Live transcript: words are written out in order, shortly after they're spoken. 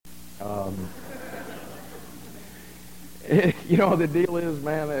Um, the deal is,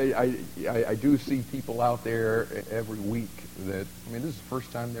 man, I do see people out there every week that, this is the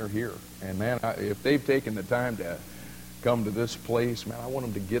first time they're here. And, man, if they've taken the time to come to this place, man, I want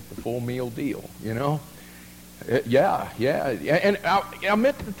them to get the full meal deal, Yeah. And I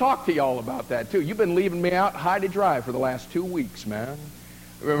meant to talk to y'all about that, too. You've been leaving me out high to dry for the last 2 weeks, man.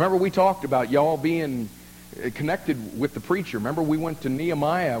 Remember, we talked about y'all being connected with the preacher. Remember, we went to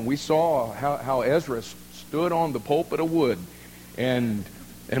Nehemiah, and we saw how Ezra stood on the pulpit of wood and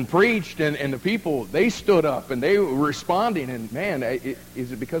preached, and the people, they stood up, and they were responding. And, man,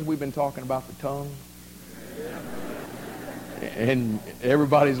 is it because we've been talking about the tongue? And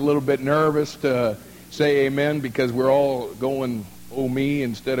everybody's a little bit nervous to say amen because we're all going, oh, me,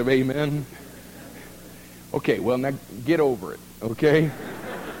 instead of amen. Okay, well, now get over it, okay?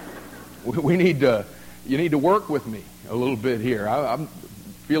 You need to work with me a little bit here. I'm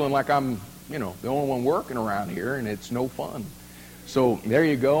feeling like I'm, the only one working around here, and it's no fun. So there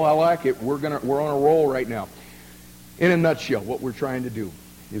you go. I like it. We're on a roll right now. In a nutshell, what we're trying to do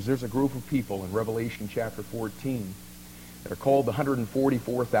is there's a group of people in Revelation chapter 14 that are called the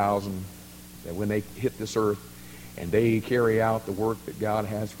 144,000, that when they hit this earth and they carry out the work that God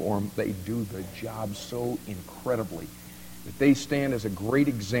has for them, they do the job so incredibly that they stand as a great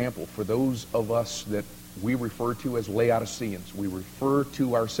example for those of us that we refer to as Laodiceans. We refer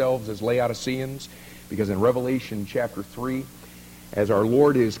to ourselves as Laodiceans because in Revelation chapter 3, as our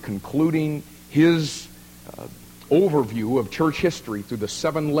Lord is concluding His overview of church history through the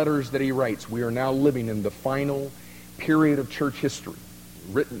 7 letters that He writes, we are now living in the final period of church history.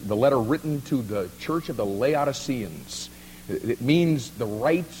 The letter written to the church of the Laodiceans. It means the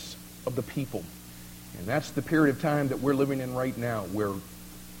rights of the people. And that's the period of time that we're living in right now, where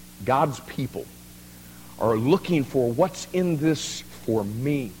God's people are looking for what's in this for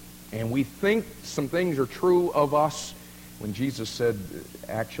me. And we think some things are true of us when Jesus said,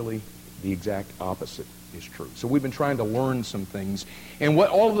 actually, the exact opposite is true. So we've been trying to learn some things. And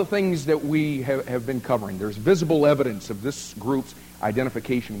all of the things that we have been covering, there's visible evidence of this group's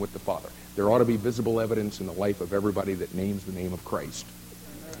identification with the Father. There ought to be visible evidence in the life of everybody that names the name of Christ.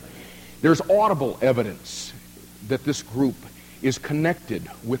 There's audible evidence that this group is connected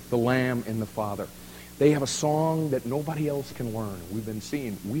with the Lamb and the Father. They have a song that nobody else can learn. We've been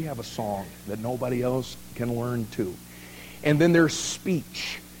seeing, we have a song that nobody else can learn too. And then there's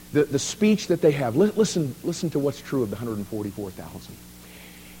speech. The speech that they have. Listen to what's true of the 144,000.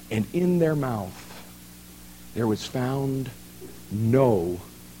 And in their mouth there was found no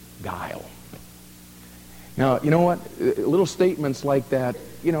guile. Now, you know what? Little statements like that,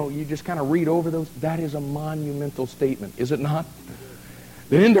 you just kind of read over those. That is a monumental statement, is it not?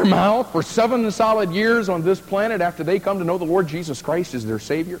 That in their mouth for 7 solid years on this planet after they come to know the Lord Jesus Christ as their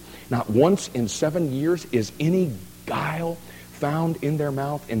Savior, not once in 7 years is any guile found in their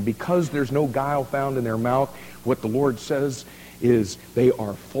mouth. And because there's no guile found in their mouth, what the Lord says is they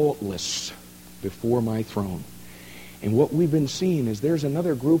are faultless before my throne. And what we've been seeing is there's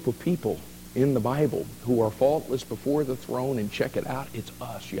another group of people in the Bible who are faultless before the throne, and check it out, it's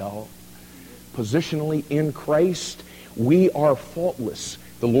us, y'all. Positionally in Christ, we are faultless.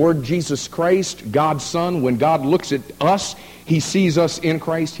 The Lord Jesus Christ, God's Son, when God looks at us, He sees us in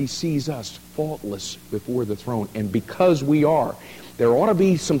Christ, He sees us faultless before the throne. And because we are, there ought to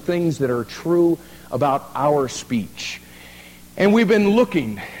be some things that are true about our speech. And we've been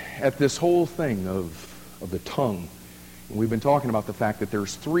looking at this whole thing of the tongue. And we've been talking about the fact that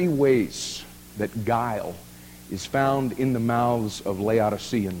there's 3 ways that guile is found in the mouths of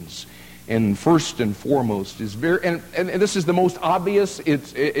Laodiceans. And first and foremost is and this is the most obvious.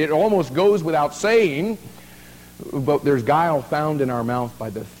 It almost goes without saying, but there's guile found in our mouth by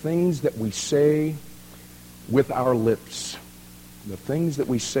the things that we say with our lips. The things that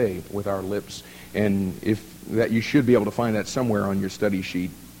we say with our lips. And you should be able to find that somewhere on your study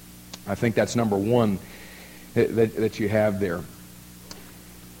sheet. I think that's number 1 that you have there.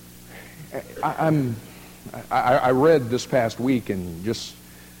 I read this past week and just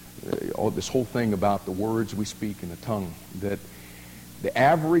this whole thing about the words we speak in the tongue, that the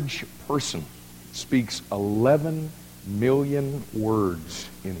average person speaks 11 million words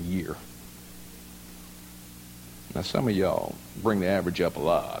in a year. Now some of y'all bring the average up a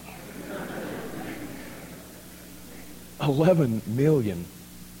lot. 11 million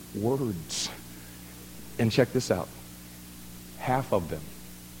words. And check this out. Half of them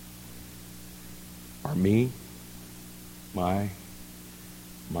are me, my,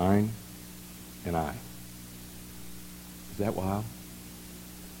 mine, and I. Is that wild?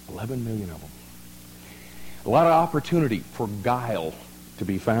 11 million of them. A lot of opportunity for guile to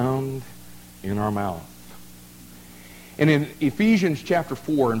be found in our mouth. And in Ephesians chapter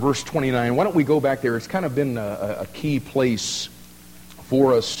 4 and verse 29, why don't we go back there? It's kind of been a key place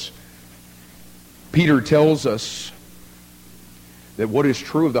for us. Peter tells us that what is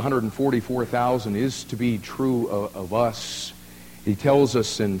true of the 144,000 is to be true of us. He tells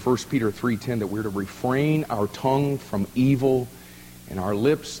us in 1 Peter 3:10 that we're to refrain our tongue from evil and our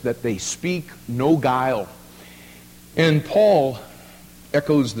lips that they speak no guile. And Paul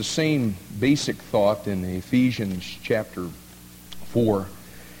echoes the same basic thought in Ephesians chapter 4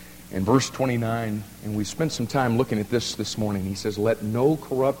 and verse 29. And we spent some time looking at this morning. He says, "Let no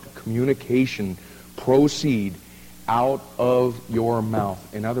corrupt communication proceed out of your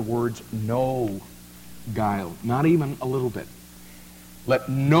mouth." In other words, no guile, not even a little bit. Let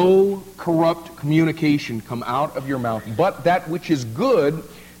no corrupt communication come out of your mouth, but that which is good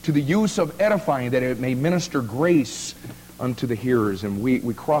to the use of edifying, that it may minister grace unto the hearers. And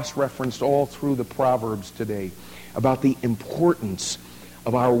we cross-referenced all through the Proverbs today about the importance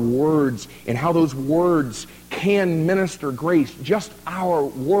of our words and how those words can minister grace. Just our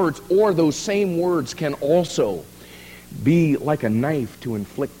words, or those same words, can also be like a knife to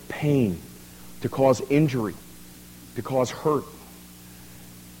inflict pain, to cause injury, to cause hurt.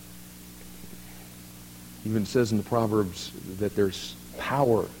 Even says in the Proverbs that there's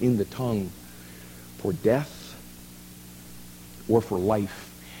power in the tongue for death or for life.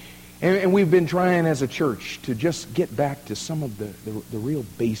 And we've been trying as a church to just get back to some of the real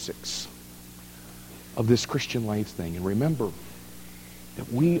basics of this Christian life thing. And remember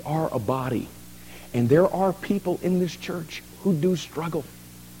that we are a body. And there are people in this church who do struggle.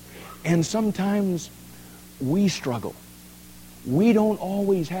 And sometimes we struggle. We don't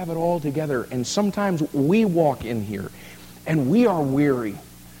always have it all together. And sometimes we walk in here and we are weary.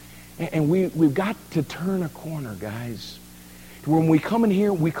 And we've got to turn a corner, guys. When we come in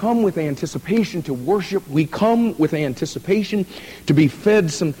here, we come with anticipation to worship. We come with anticipation to be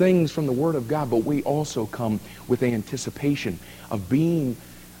fed some things from the Word of God. But we also come with anticipation of being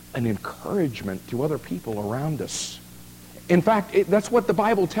an encouragement to other people around us. In fact, that's what the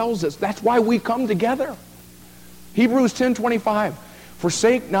Bible tells us. That's why we come together. Hebrews 10:25,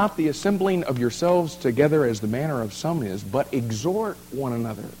 "Forsake not the assembling of yourselves together as the manner of some is, but exhort one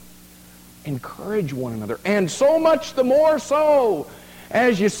another." Encourage one another. "And so much the more so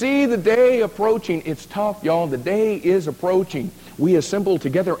as you see the day approaching." It's tough, y'all. The day is approaching. We assemble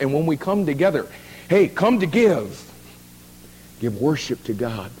together, and when we come together, hey, come to give worship to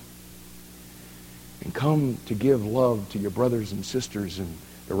God. And come to give love to your brothers and sisters. And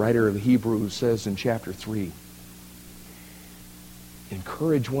the writer of the Hebrews says in chapter 3,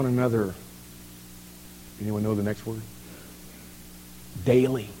 encourage one another. Anyone know the next word?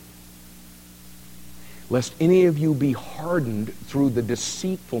 Daily. Lest any of you be hardened through the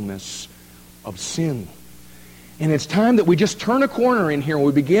deceitfulness of sin. And it's time that we just turn a corner in here and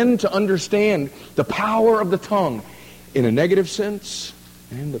we begin to understand the power of the tongue in a negative sense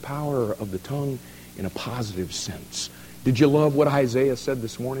and the power of the tongue in a positive sense. Did you love what Isaiah said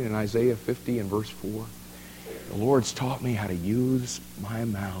this morning in Isaiah 50 and verse 4? The Lord's taught me how to use my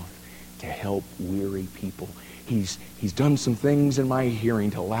mouth to help weary people. He's done some things in my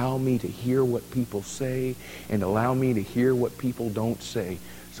hearing to allow me to hear what people say and allow me to hear what people don't say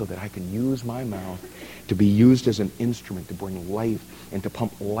so that I can use my mouth to be used as an instrument to bring life and to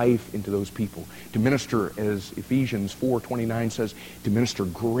pump life into those people. To minister, as Ephesians 4:29 says, to minister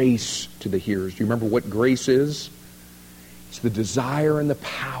grace to the hearers. Do you remember what grace is? It's the desire and the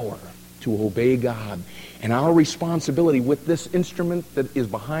power to obey God. And our responsibility with this instrument that is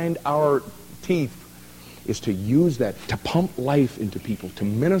behind our teeth is to use that to pump life into people, to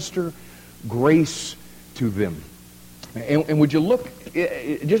minister grace to them. And would you look,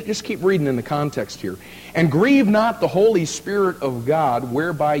 just keep reading in the context here. "And grieve not the Holy Spirit of God,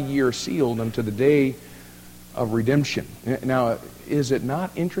 whereby ye are sealed unto the day of redemption." Now, is it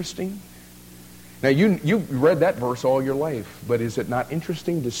not interesting? Now, you've read that verse all your life, but is it not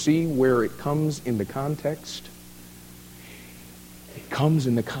interesting to see where it comes in the context? It comes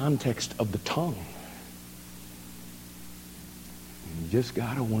in the context of the tongue. And you just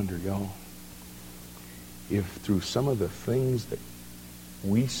got to wonder, y'all, if through some of the things that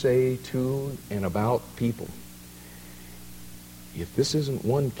we say to and about people, if this isn't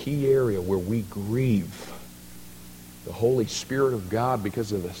one key area where we grieve the Holy Spirit of God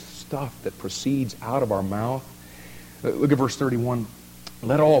because of the stuff that proceeds out of our mouth. Look at verse 31.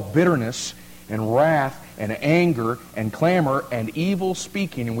 "Let all bitterness and wrath and anger and clamor and evil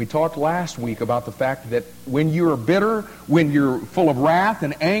speaking." And we talked last week about the fact that when you're bitter, when you're full of wrath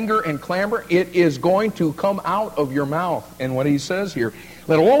and anger and clamor, it is going to come out of your mouth. And what he says here,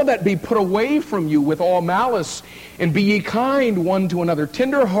 Let all of that be put away from you with all malice, and be ye kind one to another,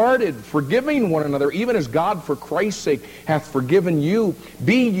 tender-hearted, forgiving one another, even as God for Christ's sake hath forgiven you.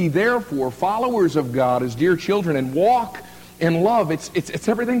 Be ye therefore followers of God as dear children, and walk in love. It's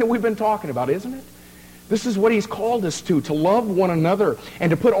everything that we've been talking about, isn't it? This is what he's called us to love one another, and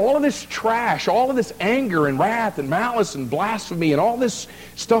to put all of this trash, all of this anger and wrath and malice and blasphemy and all this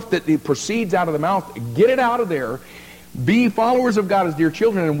stuff that proceeds out of the mouth, get it out of there. Be followers of God as dear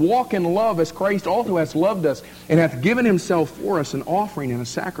children, and walk in love as Christ also hath loved us, and hath given himself for us an offering and a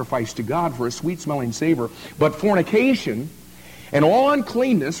sacrifice to God for a sweet-smelling savor. But fornication and all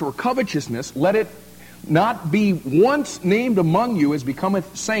uncleanness or covetousness, let it not be once named among you as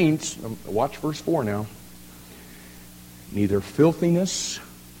becometh saints. Watch verse 4 now. Neither filthiness,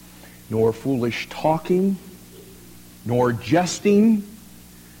 nor foolish talking, nor jesting,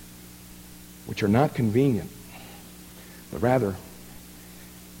 which are not convenient, but rather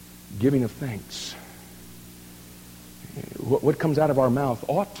giving of thanks. What comes out of our mouth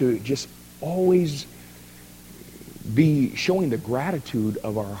ought to just always be showing the gratitude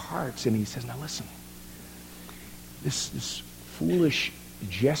of our hearts. And he says, now listen, this foolish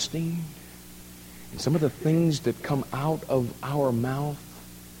jesting and some of the things that come out of our mouth,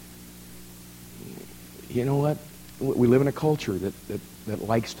 you know what? We live in a culture that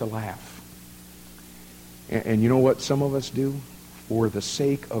likes to laugh. And you know what some of us do? For the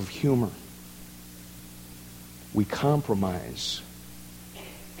sake of humor, we compromise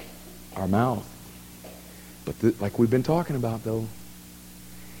our mouth. But like we've been talking about, though,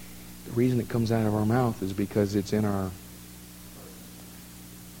 the reason it comes out of our mouth is because it's in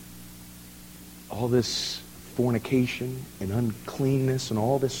all this fornication and uncleanness and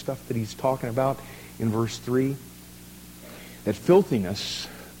all this stuff that he's talking about in verse 3. That filthiness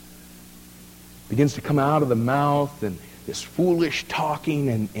begins to come out of the mouth, and this foolish talking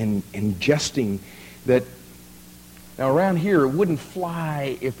and jesting that, now around here, it wouldn't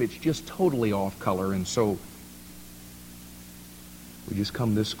fly if it's just totally off color, and so we just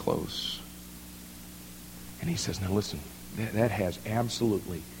come this close. And he says, now listen, that has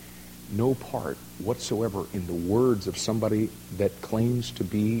absolutely no part whatsoever in the words of somebody that claims to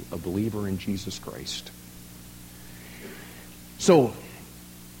be a believer in Jesus Christ. So,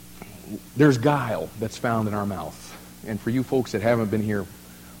 there's guile that's found in our mouth. And for you folks that haven't been here,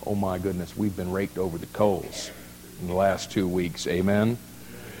 oh my goodness, we've been raked over the coals in the last 2 weeks. Amen?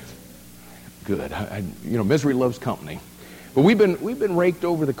 Good. Misery loves company. But we've been raked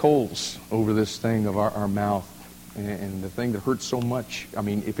over the coals over this thing of our mouth. And the thing that hurts so much, I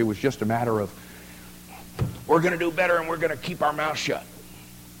mean, if it was just a matter of, we're going to do better and we're going to keep our mouth shut,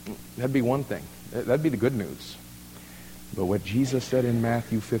 that'd be one thing. That'd be the good news. But what Jesus said in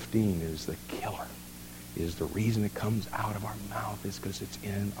Matthew 15 is the killer, is the reason it comes out of our mouth is because it's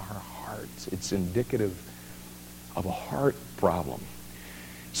in our hearts. It's indicative of a heart problem.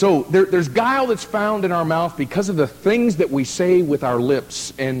 So there's guile that's found in our mouth because of the things that we say with our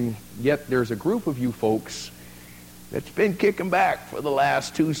lips. And yet there's a group of you folks that's been kicking back for the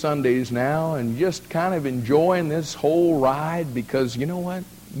last 2 Sundays now and just kind of enjoying this whole ride because, you know what?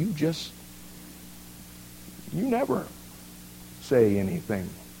 You never say anything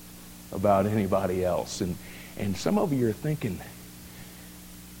about anybody else. And some of you are thinking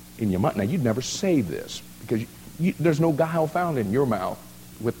in your mind, now you'd never say this because there's no guile found in your mouth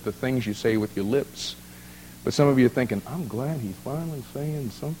with the things you say with your lips. But some of you are thinking, I'm glad he's finally saying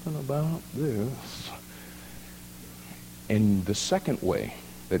something about this. And the second way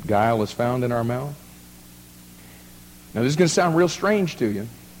that guile is found in our mouth, now this is going to sound real strange to you,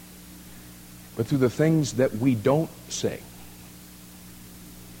 but through the things that we don't say.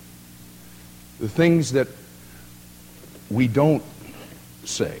 The things that we don't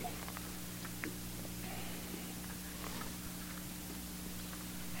say.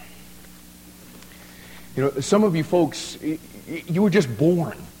 You know, some of you folks, you were just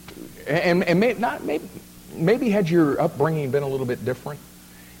born, and maybe had your upbringing been a little bit different.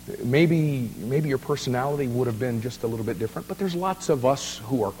 Maybe your personality would have been just a little bit different. But there's lots of us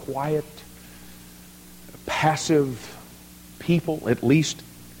who are quiet, passive people, at least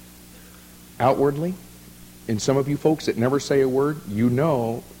outwardly. And some of you folks that never say a word, you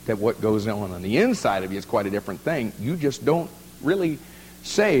know that what goes on the inside of you is quite a different thing. You just don't really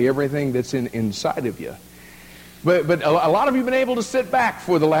say everything that's inside of you. But a lot of you have been able to sit back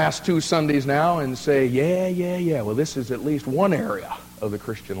for the last 2 Sundays now and say, yeah. Well, this is at least one area of the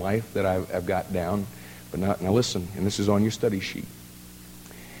Christian life that I've got down. But now listen, and this is on your study sheet.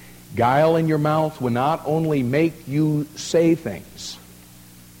 Guile in your mouth will not only make you say things,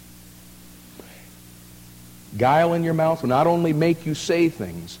 Guile in your mouth will not only make you say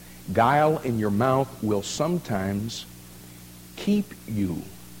things, guile in your mouth will sometimes keep you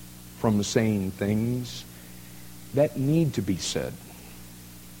from saying things that need to be said.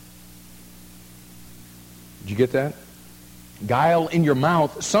 Did you get that? Guile in your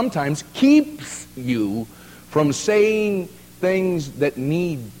mouth sometimes keeps you from saying things that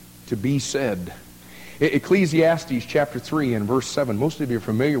need to be said. Ecclesiastes chapter 3 and verse 7. Most of you are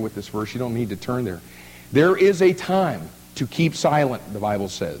familiar with this verse. You don't need to turn there. There is a time to keep silent, the Bible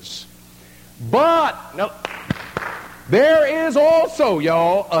says. But, no, there is also,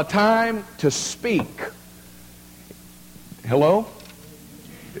 y'all, a time to speak. Hello?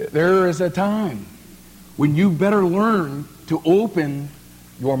 There is a time when you better learn to open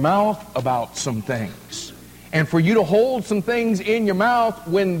your mouth about some things. And for you to hold some things in your mouth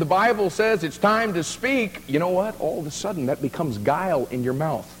when the Bible says it's time to speak, you know what? All of a sudden that becomes guile in your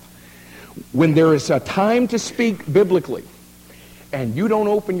mouth. When there is a time to speak biblically, and you don't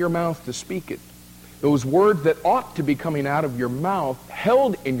open your mouth to speak it, those words that ought to be coming out of your mouth,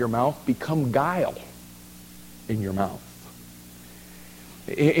 held in your mouth, become guile in your mouth.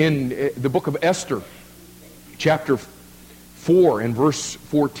 In the book of Esther, chapter 4 and verse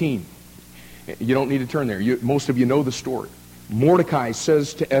 14, you don't need to turn there. Most of you know the story. Mordecai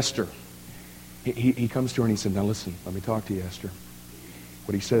says to Esther, he comes to her and he said, now listen, let me talk to you, Esther.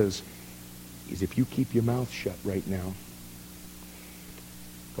 What he says is, if you keep your mouth shut right now,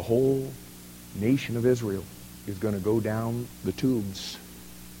 the whole nation of Israel is going to go down the tubes.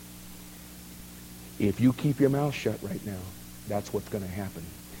 If you keep your mouth shut right now, that's what's going to happen.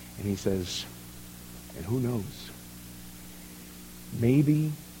 And he says, and who knows?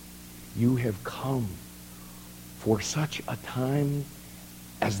 Maybe you have come for such a time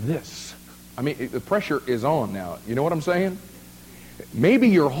as this. I mean, the pressure is on now. You know what I'm saying? Maybe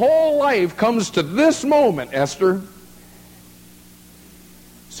your whole life comes to this moment, Esther.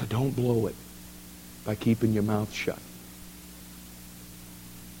 So don't blow it by keeping your mouth shut.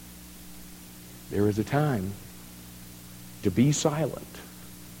 There is a time to be silent,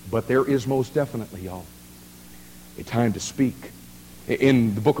 but there is most definitely, y'all, a time to speak.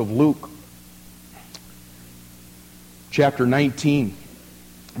 In the book of Luke, chapter 19,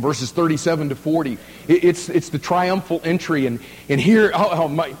 verses 37 to 40, it's the triumphal entry, and here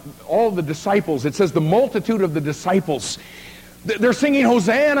all the disciples, it says the multitude of the disciples, they're singing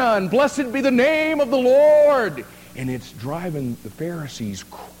Hosanna and blessed be the name of the Lord, and it's driving the Pharisees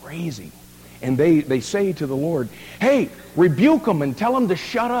crazy. And they say to the Lord, hey, rebuke them and tell them to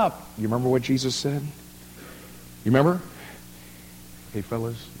shut up. You remember what Jesus said? You remember? Hey,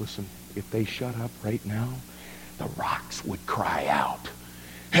 fellas, listen, if they shut up right now, the rocks would cry out.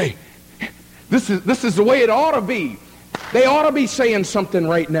 Hey, this is the way it ought to be. They ought to be saying something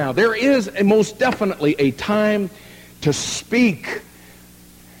right now. There is most definitely a time to speak.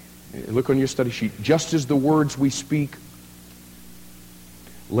 Look on your study sheet. Just as the words we speak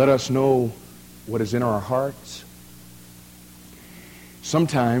let us know what is in our hearts,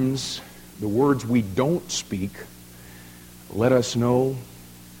 sometimes the words we don't speak let us know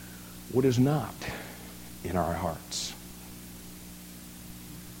what is not in our hearts.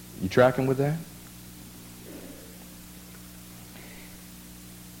 You tracking with that?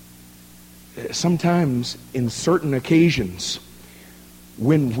 Sometimes, in certain occasions,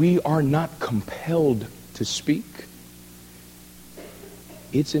 when we are not compelled to speak,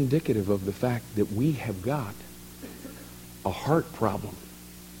 it's indicative of the fact that we have got a heart problem.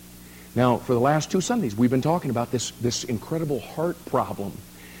 Now, for the last 2 Sundays, we've been talking about this incredible heart problem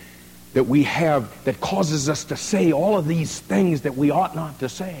that we have that causes us to say all of these things that we ought not to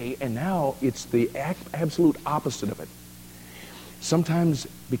say, and now it's the absolute opposite of it. Sometimes,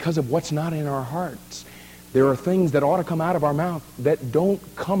 because of what's not in our hearts, there are things that ought to come out of our mouth that don't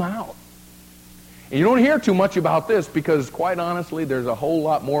come out. And you don't hear too much about this because, quite honestly, there's a whole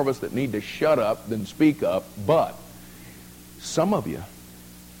lot more of us that need to shut up than speak up. But some of you,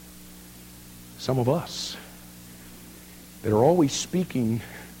 some of us, that are always speaking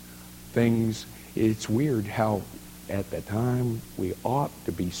things, it's weird how at the time we ought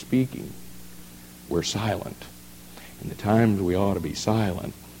to be speaking, we're silent. And the times we ought to be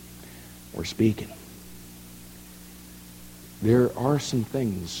silent, we're speaking. There are some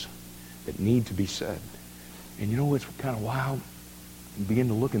things that need to be said. And you know what's kind of wild? You begin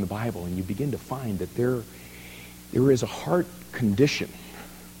to look in the Bible and you begin to find that there is a heart condition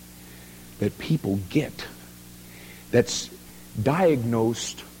that people get that's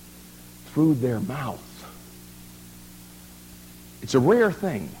diagnosed through their mouth. It's a rare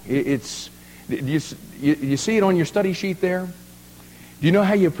thing. You see it on your study sheet there? Do you know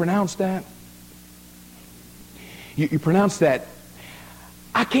how you pronounce that? You pronounce that,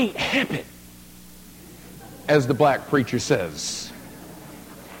 I can't help it, as the black preacher says.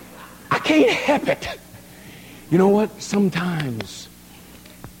 I can't help it. You know what? Sometimes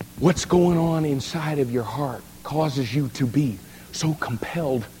what's going on inside of your heart causes you to be so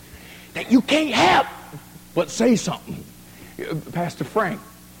compelled that you can't help but say something. Pastor Frank,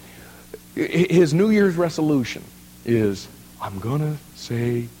 his New Year's resolution is, I'm going to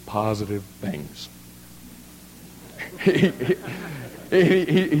say positive things.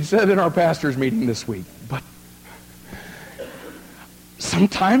 He said in our pastor's meeting this week, but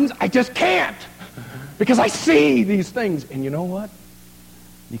sometimes I just can't because I see these things. And you know what?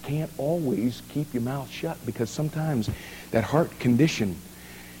 You can't always keep your mouth shut because sometimes that heart condition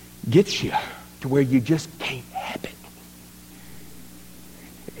gets you to where you just can't help it.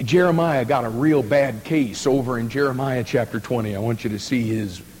 Jeremiah got a real bad case over in Jeremiah chapter 20. I want you to see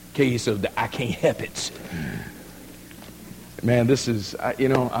his case of the I can't help it. Man, this is,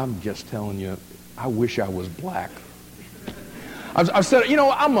 I'm just telling you, I wish I was black. I've said,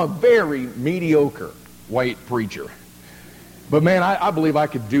 I'm a very mediocre white preacher. But man, I believe I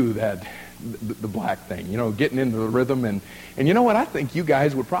could do that, the black thing, getting into the rhythm. And you know what? I think you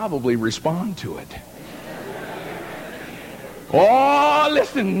guys would probably respond to it. Oh,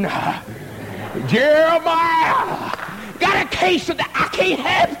 listen, Jeremiah got a case of the I can't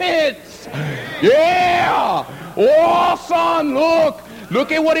help it. Yeah. Oh, son,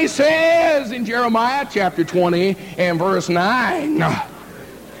 look at what he says in Jeremiah chapter 20 and verse 9.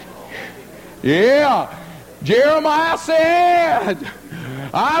 Yeah. Jeremiah said,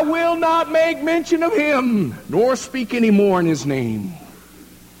 I will not make mention of him, nor speak any more in his name.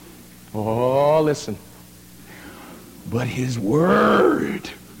 Oh, listen. But his word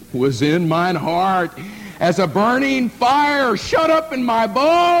was in mine heart as a burning fire shut up in my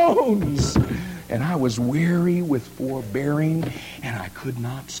bones. And I was weary with forbearing, and I could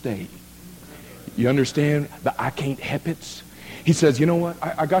not stay. You understand the I can't help it? He says, you know what?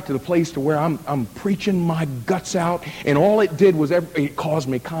 I got to the place to where I'm preaching my guts out, and all it did was it caused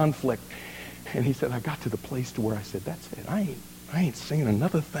me conflict. And he said, I got to the place to where I said, that's it. I ain't saying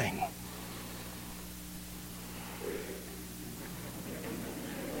another thing.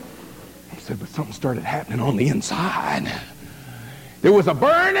 He said, but something started happening on the inside. There was a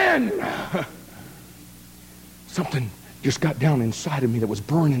burning. Something just got down inside of me that was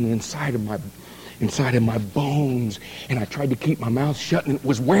burning inside of my bones, and I tried to keep my mouth shut, and it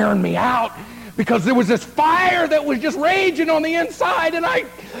was wearing me out because there was this fire that was just raging on the inside, and I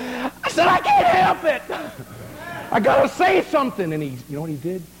said, I can't help it. I got to say something. And you know what he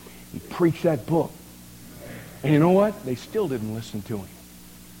did? He preached that book. And you know what? They still didn't listen to him.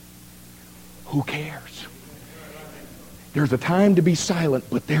 Who cares? There's a time to be silent,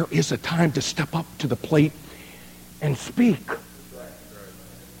 but there is a time to step up to the plate and speak.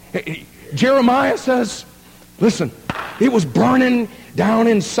 Jeremiah says, listen, it was burning down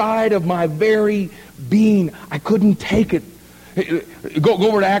inside of my very being. I couldn't take it. Go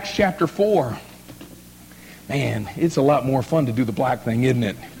over to Acts chapter 4. Man, it's a lot more fun to do the black thing, isn't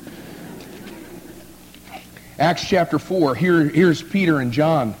it? Acts chapter 4, here's Peter and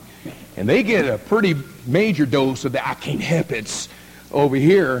John. And they get a pretty major dose of the I can't help it over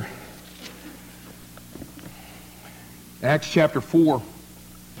here. Acts chapter 4.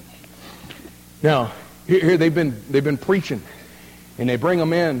 Now, here they've been preaching, and they bring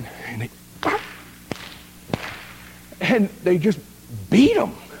them in, and they just beat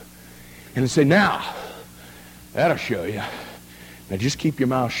them. And they say, now, that'll show you. Now just keep your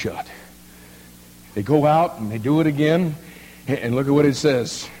mouth shut. They go out and they do it again. And look at what it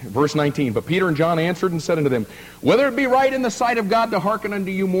says, verse 19. But Peter and John answered and said unto them, whether it be right in the sight of God to hearken unto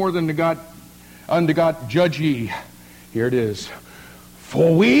you more than unto God, judge ye. Here it is.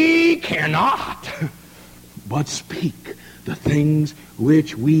 For we cannot but speak the things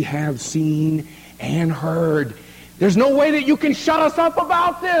which we have seen and heard. There's no way that you can shut us up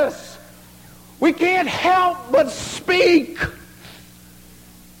about this. We can't help but speak.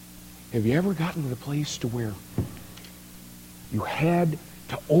 Have you ever gotten to the place to where you had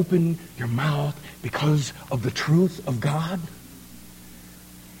to open your mouth because of the truth of God?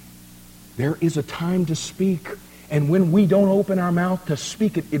 There is a time to speak, and when we don't open our mouth to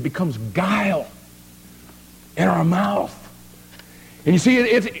speak it, it becomes guile in our mouth. And you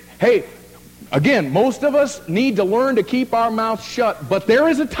see, hey, again, most of us need to learn to keep our mouth shut, but there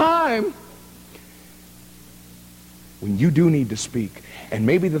is a time when you do need to speak. And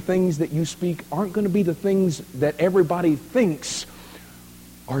maybe the things that you speak aren't going to be the things that everybody thinks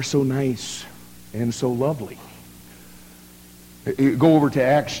are so nice and so lovely. Go over to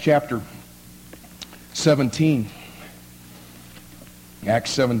Acts chapter 17.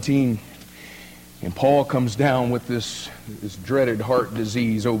 Acts 17, and Paul comes down with this dreaded heart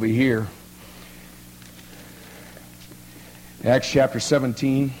disease over here. Acts chapter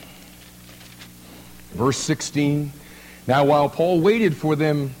 17, verse 16. Now while Paul waited for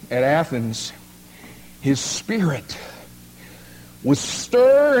them at Athens, his spirit was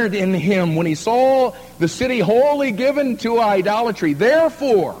stirred in him when he saw the city wholly given to idolatry.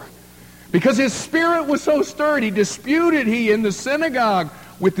 Therefore, because his spirit was so stirred, he disputed in the synagogue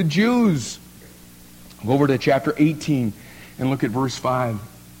with the Jews. Go over to chapter 18 and look at verse 5.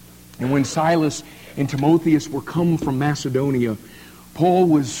 And when Silas and Timotheus were come from Macedonia, Paul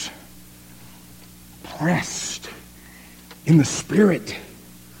was pressed in the Spirit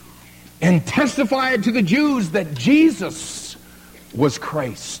and testified to the Jews that Jesus was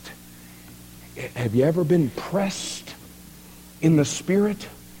Christ. Have you ever been pressed in the Spirit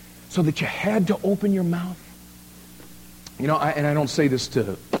so that you had to open your mouth? You know, and I don't say this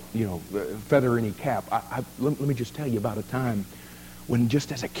to, feather any cap. Let me just tell you about a time when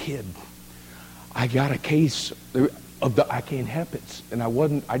just as a kid, I got a case of the I can't help it, and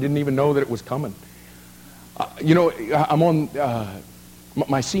I didn't even know that it was coming. I'm on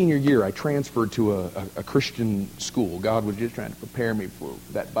my senior year. I transferred to a Christian school. God was just trying to prepare me for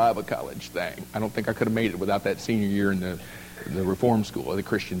that Bible college thing. I don't think I could have made it without that senior year in the reform school or the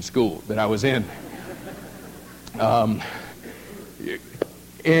Christian school that I was in.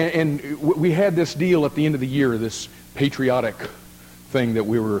 And we had this deal at the end of the year, this patriotic thing that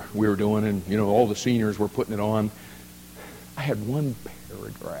we were doing, and all the seniors were putting it on. I had one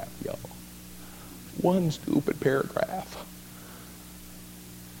paragraph, y'all. One stupid paragraph.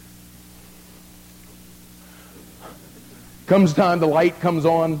 Comes time, the light comes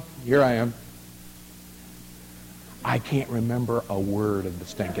on. Here I am. I can't remember a word of the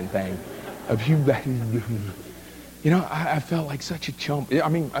stinking thing. I felt like such a chump. I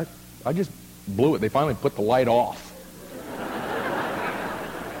mean, I just blew it. They finally put the light off.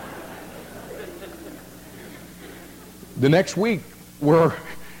 The next week, we're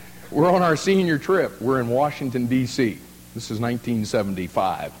on our senior trip. We're in Washington, D.C. This is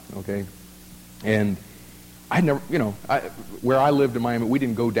 1975, okay? And I never, where I lived in Miami, we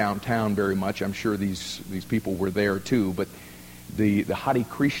didn't go downtown very much. I'm sure these people were there too. But the Hare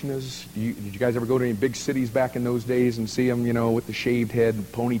Krishnas, did you guys ever go to any big cities back in those days and see them, with the shaved head and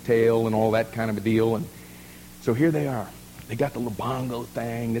ponytail and all that kind of a deal? And so here they are. They got the little bongo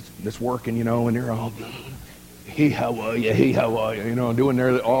thing that's working, and they're all, hey, how are you? Hey, how are you?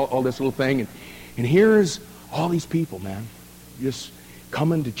 Doing all this little thing. And here's all these people, man, just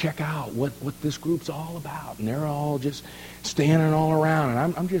coming to check out what this group's all about. And they're all just standing all around.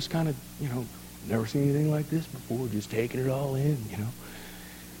 And I'm just kind of, never seen anything like this before, just taking it all in,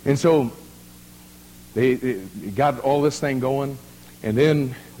 And so they got all this thing going. And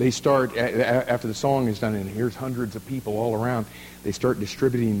then they start, after the song is done, and here's hundreds of people all around, they start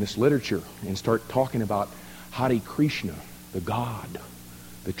distributing this literature and start talking about Hare Krishna, the God,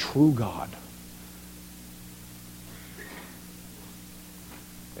 the true God.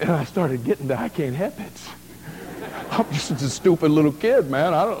 And I started getting to I can't help it. I'm just a stupid little kid,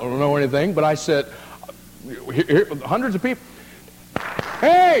 man. I don't know anything. But I said, hundreds of people,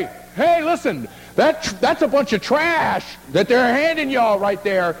 hey, listen, that's a bunch of trash that they're handing y'all right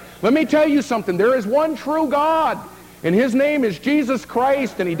there. Let me tell you something. There is one true God. And his name is Jesus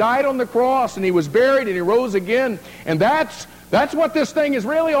Christ, and he died on the cross, and he was buried, and he rose again. And that's what this thing is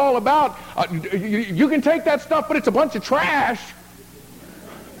really all about. You can take that stuff, but it's a bunch of trash.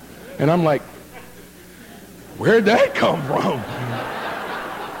 And I'm like, where'd that come from?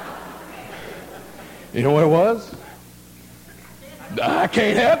 You know what it was? I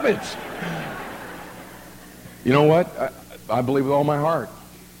can't help it. You know what? I believe with all my heart.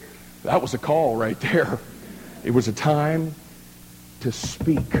 That was a call right there. It was a time to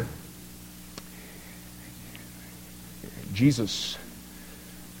speak. Jesus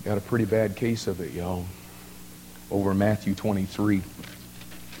got a pretty bad case of it, y'all. Over in Matthew 23.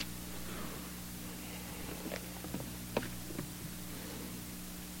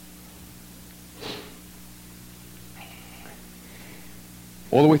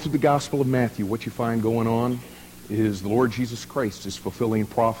 All the way through the Gospel of Matthew, what you find going on is the Lord Jesus Christ is fulfilling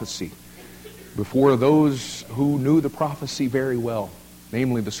prophecy before those who knew the prophecy very well,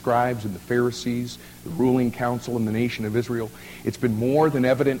 namely the scribes and the Pharisees, the ruling council in the nation of Israel. It's been more than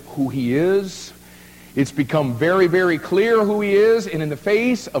evident who he is. It's become very, very clear who he is, and in the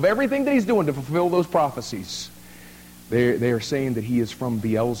face of everything that he's doing to fulfill those prophecies, they are saying that he is from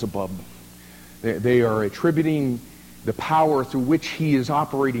Beelzebub. They are attributing the power through which he is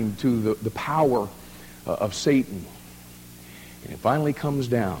operating to the power of Satan. And it finally comes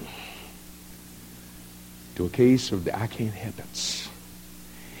down to a case of the I can't help it.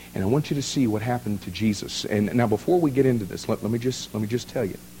 And I want you to see what happened to Jesus. And now before we get into this, let me just tell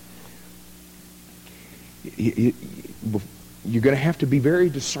you. You're going to have to be very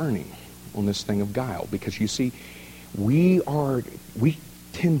discerning on this thing of guile, because you see, we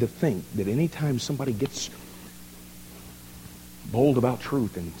tend to think that anytime somebody gets bold about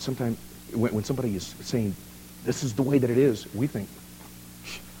truth, and sometimes when somebody is saying this is the way that it is, we think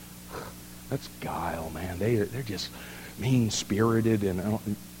that's guile, man. They're just mean-spirited, and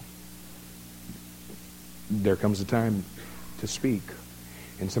there comes a time to speak.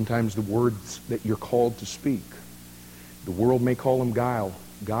 And sometimes the words that you're called to speak, the world may call them guile.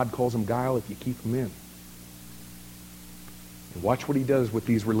 God calls them guile if you keep them in. And watch what he does with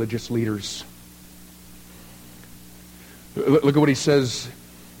these religious leaders. Look at what he says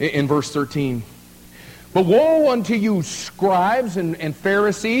in verse 13. But woe unto you, scribes and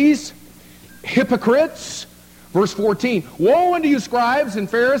Pharisees, hypocrites. Verse 14. Woe unto you, scribes and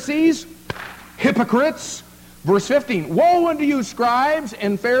Pharisees, hypocrites. Verse 15. Woe unto you, scribes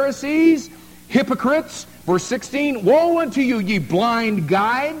and Pharisees, hypocrites. Verse 16. Woe unto you, ye blind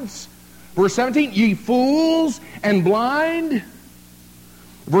guides. Verse 17. Ye fools and blind.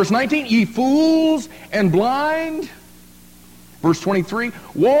 Verse 19. Ye fools and blind. Verse 23.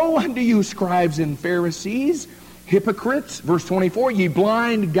 Woe unto you, scribes and Pharisees, hypocrites. Verse 24. Ye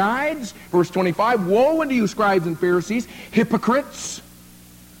blind guides. Verse 25. Woe unto you, scribes and Pharisees, hypocrites.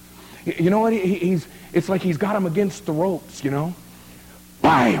 You know what? It's like he's got him against the ropes, you know.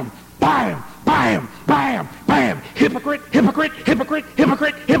 Bam, bam, bam, bam, bam. Hypocrite, hypocrite, hypocrite,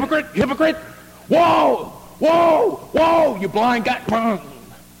 hypocrite, hypocrite, hypocrite. Whoa, whoa, whoa, you blind guy.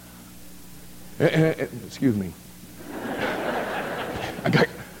 Excuse me.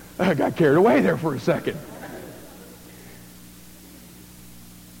 I got carried away there for a second.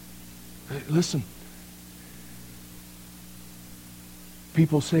 Listen.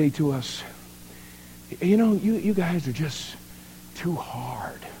 People say to us, you know, you guys are just too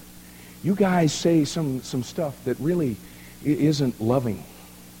hard. You guys say some stuff that really isn't loving.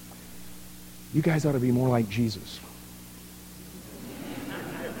 You guys ought to be more like Jesus.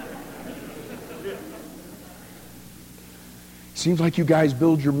 Seems like you guys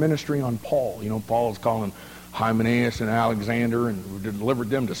build your ministry on Paul. You know, Paul's calling Hymenaeus and Alexander and delivered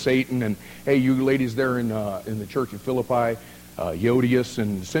them to Satan. And hey, you ladies there in the church of Philippi, Laodicean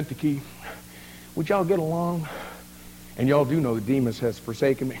and Syntyche, would y'all get along? And y'all do know that Demas has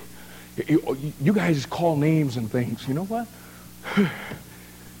forsaken me. You guys call names and things. You know what?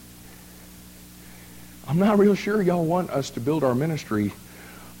 I'm not real sure y'all want us to build our ministry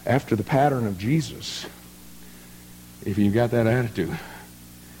after the pattern of Jesus, if you got that attitude.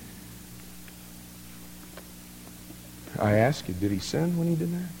 I ask you, did he sin when he did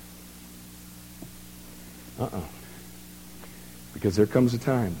that? Because there comes a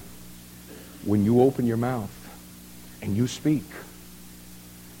time when you open your mouth and you speak.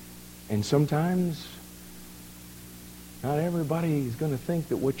 And sometimes not everybody is going to think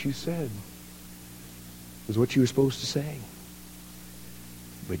that what you said was what you were supposed to say.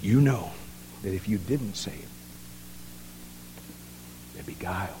 But you know that if you didn't say it, there'd be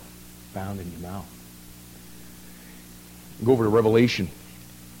guile found in your mouth. Go over to Revelation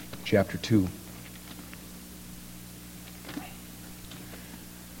chapter 2.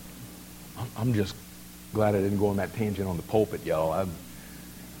 I'm just glad I didn't go on that tangent on the pulpit, y'all.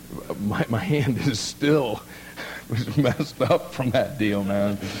 My hand is still messed up from that deal,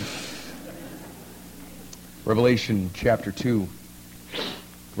 man. Revelation chapter 2.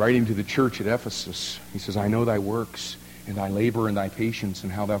 Writing to the church at Ephesus, he says, I know thy works, and thy labor, and thy patience,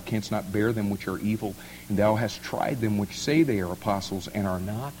 and how thou canst not bear them which are evil, and thou hast tried them which say they are apostles, and are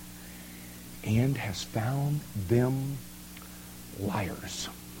not, and hast found them liars.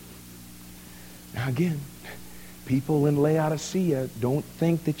 Now again, people in Laodicea don't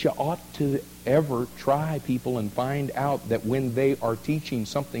think that you ought to ever try people and find out that when they are teaching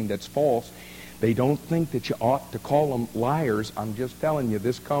something that's false, they don't think that you ought to call them liars. I'm just telling you,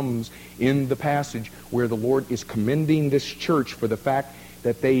 this comes in the passage where the Lord is commending this church for the fact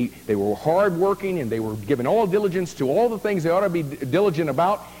that they were hardworking and they were giving all diligence to all the things they ought to be diligent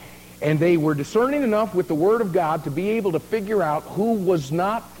about. And they were discerning enough with the Word of God to be able to figure out who was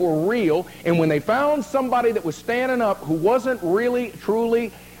not for real. And when they found somebody that was standing up who wasn't really,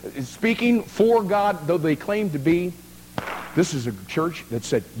 truly speaking for God, though they claimed to be, this is a church that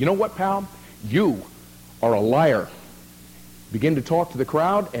said, you know what, pal? You are a liar. Begin to talk to the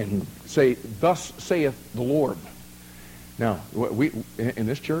crowd and say, thus saith the Lord. Now, we in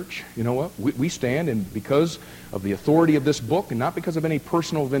this church, you know what? We stand, and because of the authority of this book, and not because of any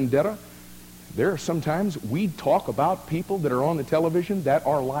personal vendetta, there are sometimes we talk about people that are on the television that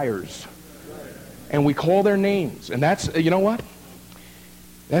are liars. And we call their names. And that's, you know what?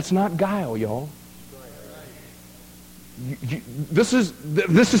 That's not guile, y'all. This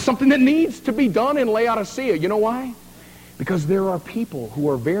is something that needs to be done in Laodicea. You know why? Because there are people who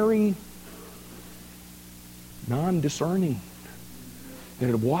are very non-discerning that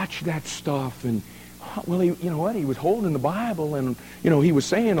had watched that stuff, and well, you know what? He was holding the Bible, and he was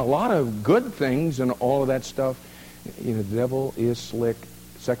saying a lot of good things and all of that stuff. The devil is slick.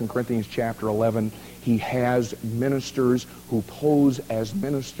 2 Corinthians chapter 11. He has ministers who pose as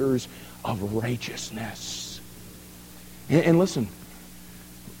ministers of righteousness. And listen,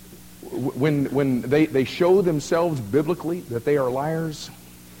 when they show themselves biblically that they are liars,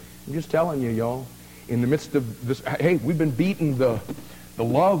 I'm just telling you, y'all, in the midst of this, hey, we've been beating the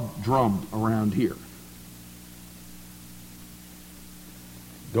love drum around here.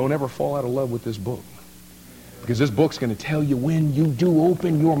 Don't ever fall out of love with this book. Because this book's going to tell you when you do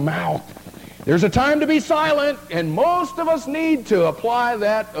open your mouth. There's a time to be silent, and most of us need to apply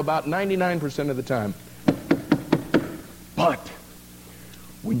that about 99% of the time. But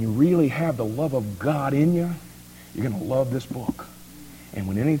when you really have the love of God in you, you're going to love this book. And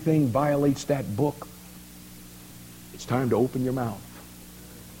when anything violates that book, it's time to open your mouth.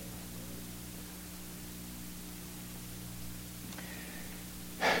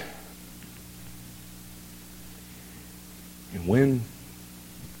 And when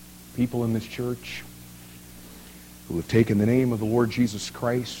people in this church who have taken the name of the Lord Jesus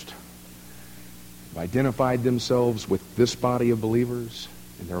Christ have identified themselves with this body of believers,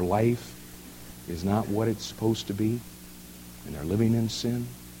 and their life is not what it's supposed to be, and they're living in sin,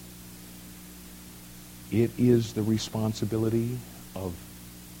 it is the responsibility of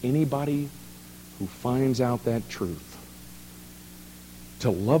anybody who finds out that truth to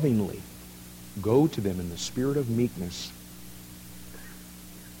lovingly go to them in the spirit of meekness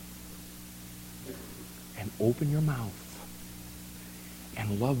and open your mouth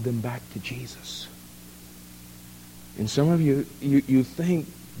and love them back to Jesus. And some of you think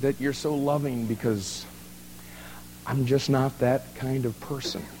that you're so loving because I'm just not that kind of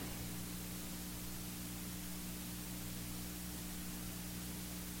person.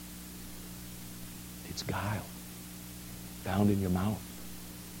 It's guile found in your mouth.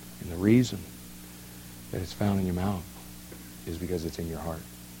 And the reason that it's found in your mouth is because it's in your heart.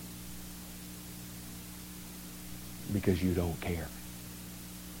 Because you don't care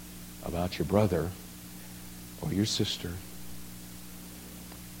about your brother or your sister,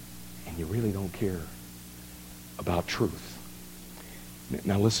 and you really don't care about truth.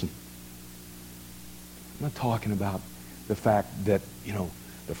 Now listen, I'm not talking about the fact that,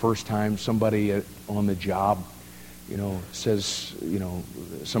 the first time somebody on the job, says,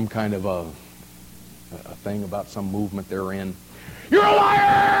 some kind of a thing about some movement they're in. You're a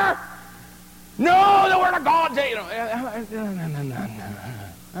liar! No, the Word of God says,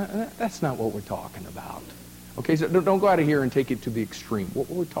 no. That's not what we're talking about. Okay, so don't go out of here and take it to the extreme. What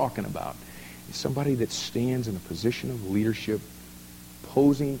we're talking about is somebody that stands in a position of leadership,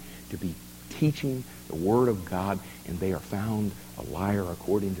 posing to be teaching the Word of God, and they are found a liar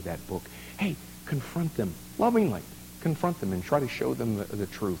according to that book. Hey, confront them lovingly. Confront them and try to show them the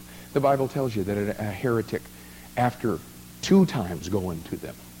truth. The Bible tells you that a heretic, after 2 times going to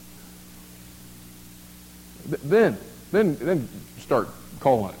them, then start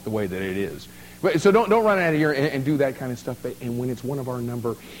calling it the way that it is. So don't run out of here and do that kind of stuff. And when it's one of our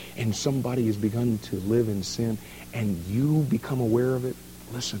number and somebody has begun to live in sin and you become aware of it,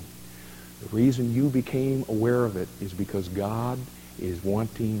 listen, the reason you became aware of it is because God is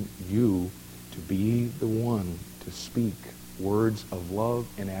wanting you to be the one to speak words of love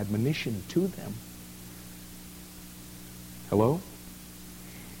and admonition to them. Hello?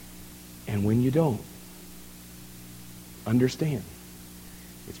 And when you don't, understand,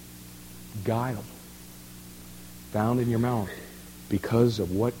 it's guile found in your mouth because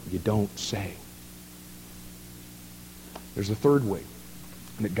of what you don't say. There's a third way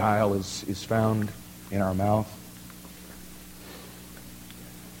that guile is found in our mouth.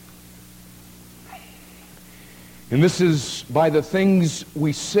 And this is by the things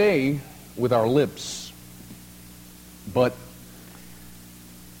we say with our lips, but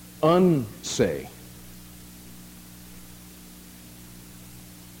unsay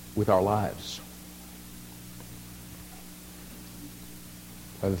with our lives.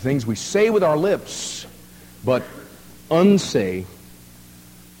 By the things we say with our lips, but unsay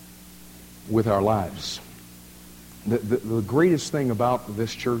with our lives. The greatest thing about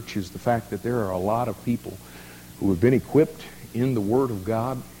this church is the fact that there are a lot of people who have been equipped in the Word of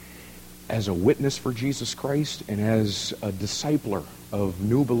God as a witness for Jesus Christ and as a discipler of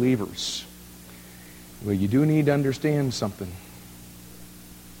new believers. Well, you do need to understand something.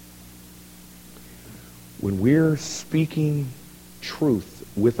 When we're speaking truth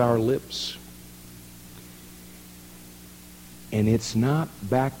with our lips, and it's not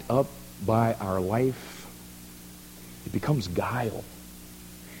backed up by our life, it becomes guile.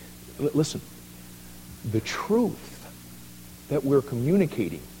 Listen, the truth that we're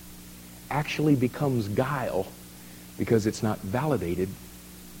communicating actually becomes guile because it's not validated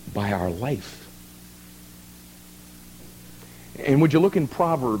by our life. And would you look in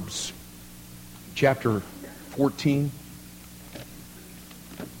Proverbs chapter 14?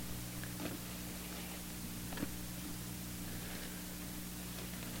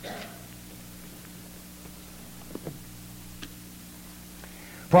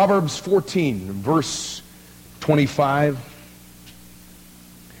 Proverbs 14, verse 25.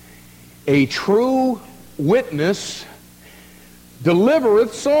 A true witness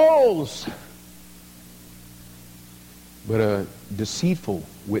delivereth souls, but a deceitful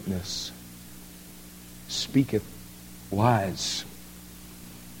witness speaketh lies.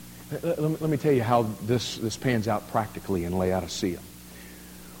 Let me tell you how this pans out practically in Laodicea.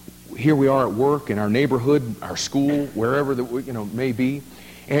 Here we are at work, in our neighborhood, our school, wherever that may be,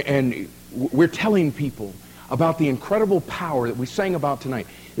 and we're telling people about the incredible power that we sang about tonight,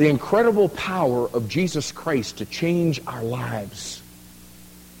 the incredible power of Jesus Christ to change our lives.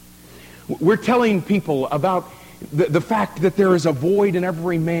 We're telling people about the fact that there is a void in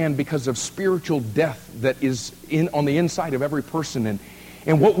every man because of spiritual death that is on the inside of every person.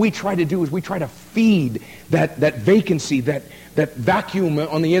 And what we try to do is we try to feed that vacancy, that vacuum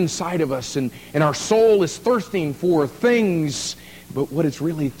on the inside of us. And our soul is thirsting for things, but what it's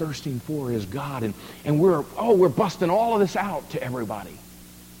really thirsting for is God. And we're busting all of this out to everybody.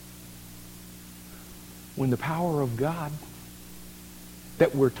 When the power of God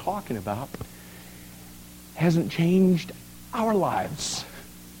that we're talking about hasn't changed our lives.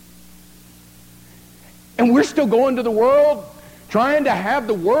 And we're still going to the world, trying to have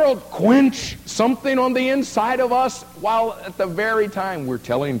the world quench something on the inside of us, while at the very time we're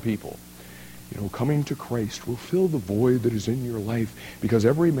telling people, coming to Christ will fill the void that is in your life, because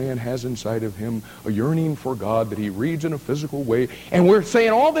every man has inside of him a yearning for God that he reads in a physical way. And we're saying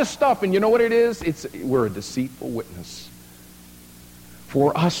all this stuff, and you know what it is? We're a deceitful witness.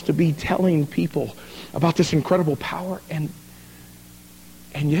 For us to be telling people about this incredible power, and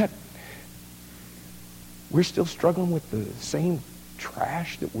yet we're still struggling with the same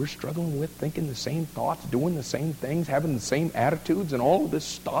trash that we're struggling with, thinking the same thoughts, doing the same things, having the same attitudes and all of this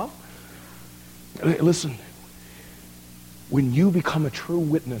stuff. Listen, when you become a true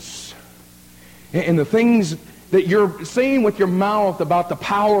witness, and the things that you're saying with your mouth about the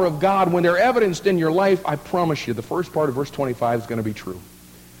power of God, when they're evidenced in your life, I promise you, the first part of verse 25 is going to be true.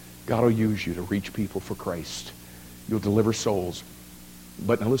 God will use you to reach people for Christ. You'll deliver souls.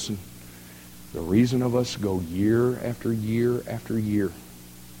 But now listen, the reason of us go year after year after year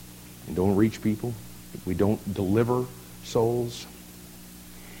and don't reach people, if we don't deliver souls,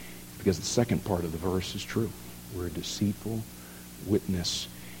 because the second part of the verse is true. We're a deceitful witness.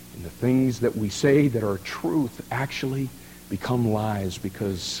 And the things that we say that are truth actually become lies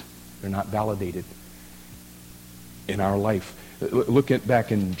because they're not validated in our life. Look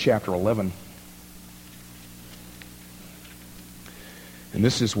back in chapter 11. And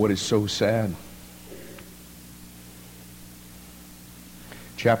this is what is so sad.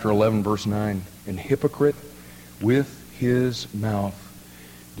 Chapter 11, verse 9. An hypocrite with his mouth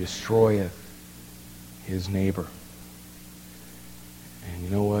destroyeth his neighbor. And you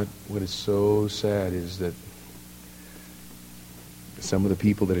know what? What is so sad is that some of the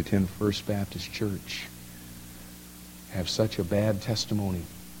people that attend First Baptist Church have such a bad testimony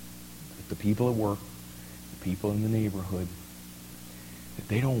with the people at work, the people in the neighborhood, that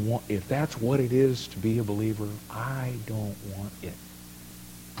they don't want, if that's what it is to be a believer, I don't want it.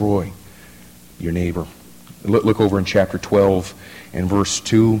 Destroy your neighbor. Look over in chapter 12 and verse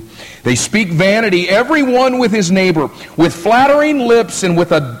 2. They speak vanity, every one with his neighbor, with flattering lips and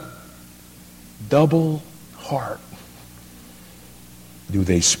with a double heart do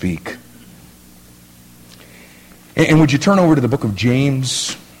they speak. And would you turn over to the book of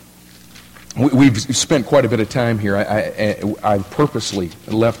James? We've spent quite a bit of time here. I purposely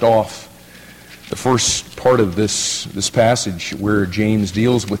left off the first part of this passage where James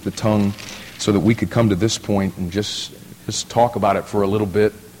deals with the tongue so that we could come to this point and just talk about it for a little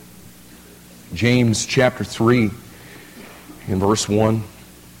bit. James chapter 3, in verse 1.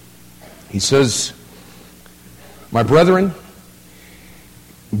 He says, "My brethren,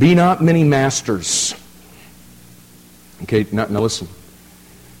 be not many masters." Okay, now listen.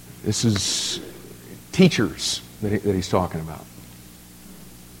 This is teachers that he's talking about.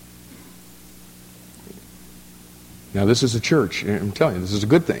 Now this is a church, and I'm telling you, this is a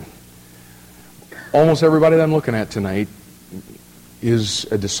good thing. Almost everybody that I'm looking at tonight is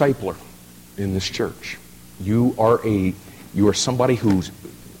a discipler in this church. You are somebody who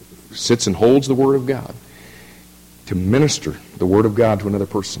sits and holds the Word of God to minister the Word of God to another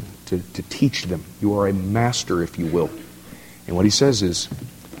person, to teach them. You are a master, if you will. And what he says is,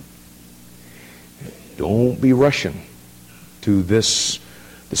 don't be rushing to this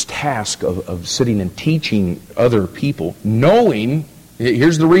task of sitting and teaching other people, knowing,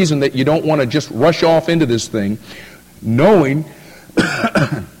 here's the reason that you don't want to just rush off into this thing, knowing,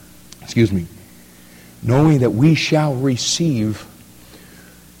 excuse me, knowing that we shall receive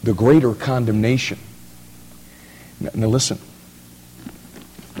the greater condemnation. Now listen,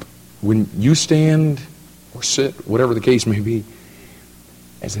 when you stand or sit, whatever the case may be,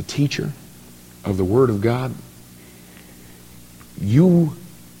 as a teacher of the Word of God, you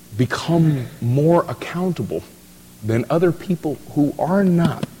become more accountable than other people who are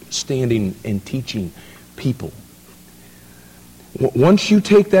not standing and teaching people. Once you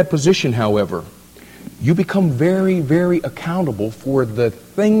take that position, however, you become very, very accountable for the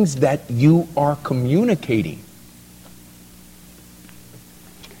things that you are communicating.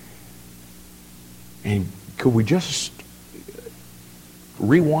 And could we just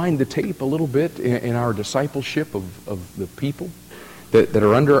rewind the tape a little bit in our discipleship of the people that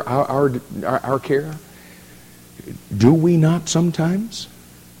are under our care? Do we not sometimes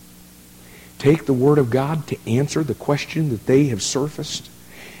take the Word of God to answer the question that they have surfaced?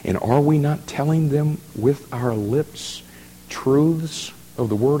 And are we not telling them with our lips truths of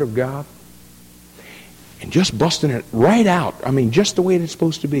the Word of God? And just busting it right out. I mean, just the way it's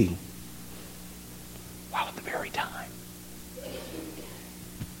supposed to be. While at the very time,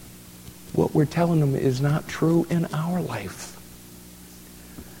 what we're telling them is not true in our life.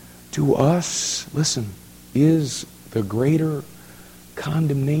 To us, listen, is the greater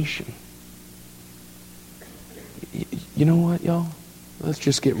condemnation. You know what, y'all? Let's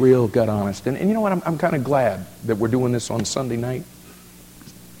just get real gut honest. And you know what? I'm kind of glad that we're doing this on Sunday night,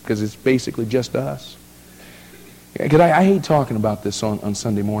 because it's basically just us. Because I hate talking about this on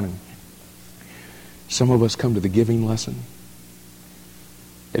Sunday morning. Some of us come to the giving lesson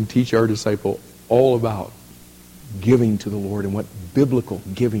and teach our disciple all about giving to the Lord and what biblical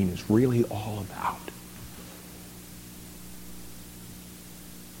giving is really all about.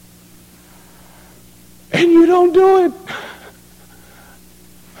 And you don't do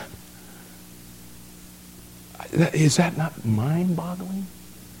it. Is that not mind-boggling?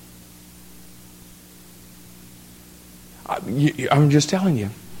 I'm just telling you.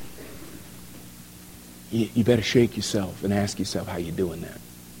 You better shake yourself and ask yourself how you're doing that.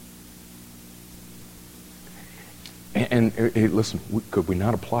 And listen, could we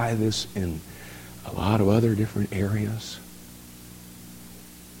not apply this in a lot of other different areas?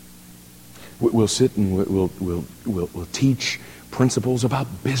 We'll sit and we'll teach principles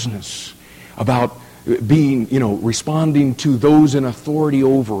about business, about being, responding to those in authority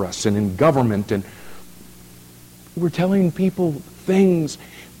over us and in government. And we're telling people things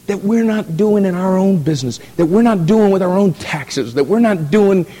that we're not doing in our own business, that we're not doing with our own taxes, that we're not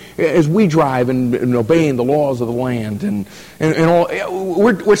doing as we drive and obeying the laws of the land. And all,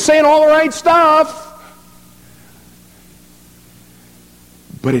 we're saying all the right stuff.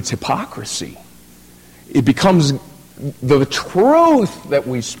 But it's hypocrisy. It becomes, the truth that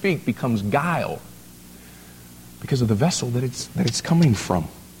we speak becomes guile because of the vessel that it's coming from.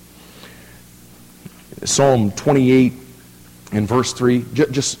 Psalm 28 and verse 3,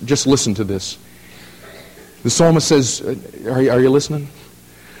 just listen to this. The psalmist says, are you listening?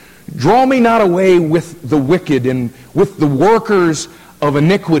 Draw me not away with the wicked and with the workers of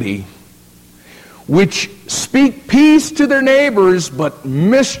iniquity, which speak peace to their neighbors, but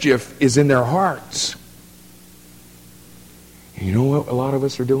mischief is in their hearts. And you know what a lot of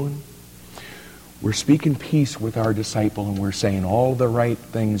us are doing? We're speaking peace with our disciple, and we're saying all the right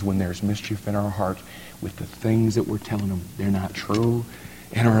things when there's mischief in our heart with the things that we're telling them. They're not true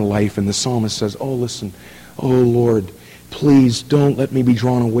in our life. And the psalmist says, oh, listen, oh, Lord, please don't let me be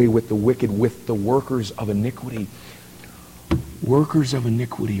drawn away with the wicked, with the workers of iniquity. Workers of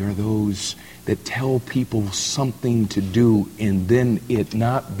iniquity are those that tell people something to do and then it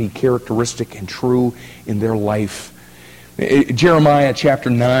not be characteristic and true in their life. Jeremiah chapter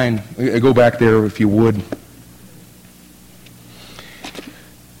 9, go back there if you would.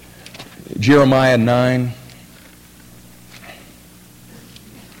 Jeremiah 9.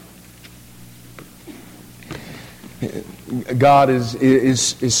 God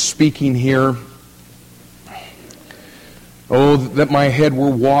is speaking here. Oh, that my head were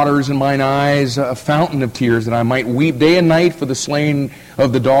waters and mine eyes a fountain of tears, that I might weep day and night for the slain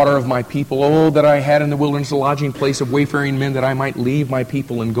of the daughter of my people. Oh, that I had in the wilderness a lodging place of wayfaring men, that I might leave my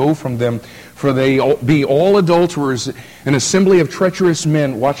people and go from them. For they be all adulterers, an assembly of treacherous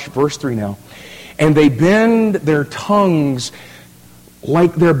men. Watch verse 3 now. And they bend their tongues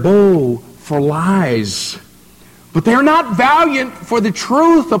like their bow for lies. But they are not valiant for the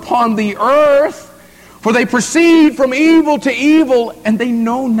truth upon the earth. For they proceed from evil to evil, and they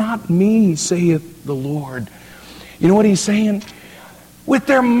know not me, saith the Lord. You know what he's saying? With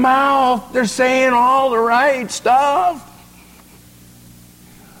their mouth, they're saying all the right stuff.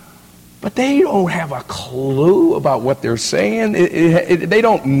 But they don't have a clue about what they're saying. They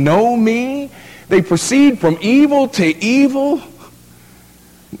don't know me. They proceed from evil to evil.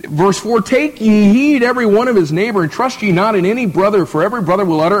 Verse 4, take ye heed every one of his neighbor, and trust ye not in any brother, for every brother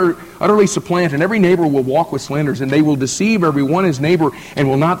will utterly supplant, and every neighbor will walk with slanders, and they will deceive every one his neighbor, and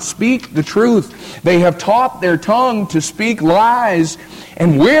will not speak the truth. They have taught their tongue to speak lies,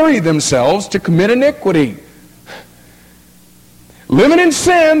 and weary themselves to commit iniquity. Living in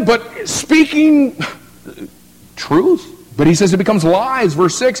sin, but speaking truth. But he says it becomes lies.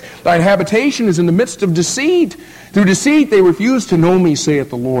 Verse 6, thine habitation is in the midst of deceit. Through deceit they refuse to know me, saith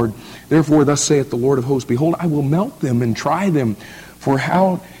the Lord. Therefore thus saith the Lord of hosts, behold, I will melt them and try them. For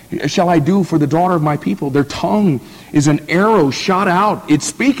how shall I do for the daughter of my people? Their tongue is an arrow shot out. It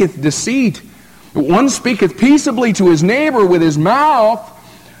speaketh deceit. One speaketh peaceably to his neighbor with his mouth,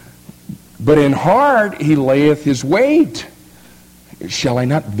 but in heart he layeth his wait. Shall I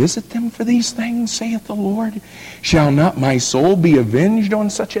not visit them for these things, saith the Lord? Shall not my soul be avenged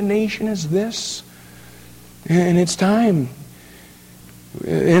on such a nation as this? And it's time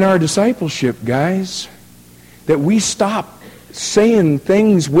in our discipleship, guys, that we stop saying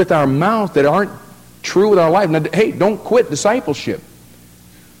things with our mouth that aren't true with our life. Now, hey, don't quit discipleship.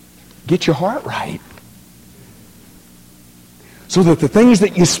 Get your heart right. So that the things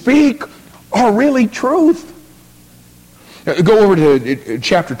that you speak are really truth. Go over to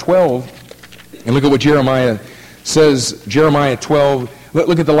chapter 12 and look at what Jeremiah says. Jeremiah 12.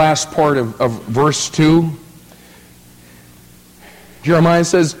 Look at the last part of verse 2. Jeremiah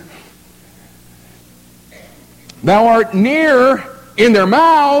says, thou art near in their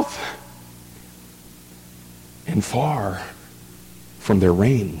mouth and far from their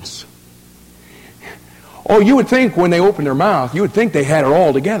reins. Oh, you would think when they opened their mouth, you would think they had it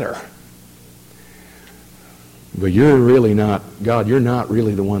all together. But you're really not, God, you're not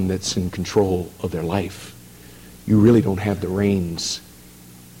really the one that's in control of their life. You really don't have the reins.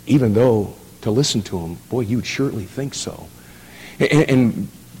 Even though, to listen to them, boy, you'd surely think so. And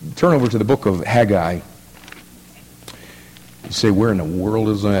turn over to the book of Haggai. You say, where in the world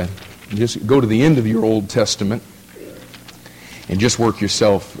is that? Just go to the end of your Old Testament and just work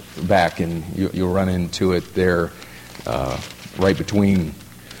yourself back, and you'll run into it there right between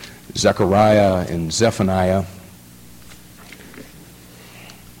Zechariah and Zephaniah.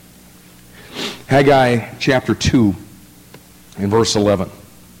 Haggai chapter 2 and verse 11.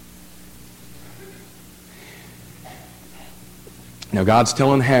 Now God's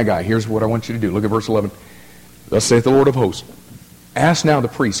telling Haggai, here's what I want you to do. Look at verse 11. Thus saith the Lord of hosts, ask now the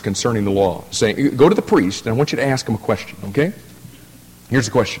priest concerning the law. Saying, go to the priest, and I want you to ask him a question, okay? Here's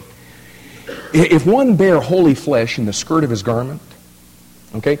the question. If one bear holy flesh in the skirt of his garment,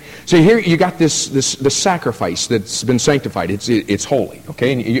 okay? So here you got this sacrifice that's been sanctified. It's holy,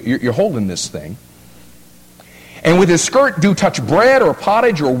 okay? And you're holding this thing. And with his skirt do touch bread or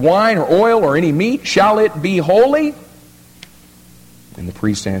pottage or wine or oil or any meat, shall it be holy? And the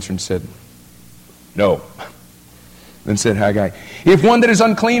priest answered and said, no. Then said Haggai, if one that is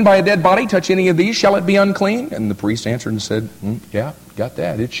unclean by a dead body touch any of these, shall it be unclean? And the priest answered and said, yeah, got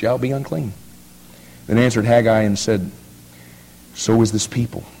that. It shall be unclean. Then answered Haggai and said, so is this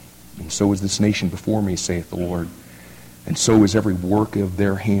people, and so is this nation before me, saith the Lord. And so is every work of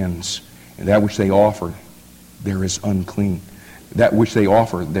their hands. And that which they offer, there is unclean. That which they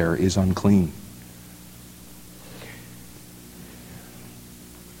offer, there is unclean.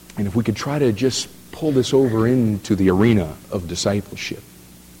 And if we could try to just pull this over into the arena of discipleship,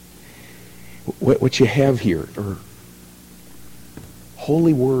 what you have here are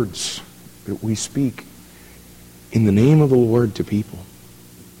holy words that we speak in the name of the Lord to people.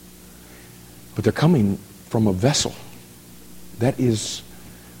 But they're coming from a vessel that is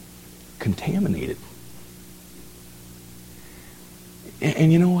contaminated.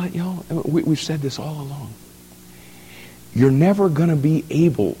 And you know what, y'all? We've said this all along. You're never going to be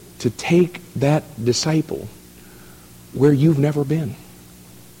able to take that disciple where you've never been.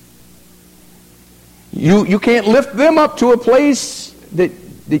 You can't lift them up to a place that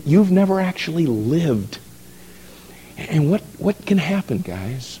you've never actually lived. And what can happen,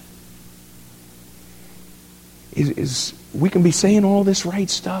 guys, is we can be saying all this right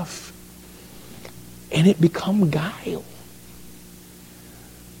stuff, and it become guile.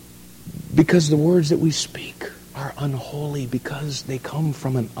 Because the words that we speak are unholy, because they come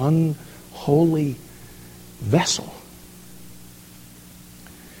from an unholy vessel.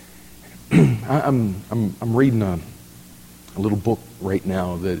 I'm reading a little book right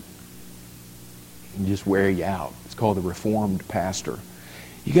now that can just wear you out. It's called The Reformed Pastor.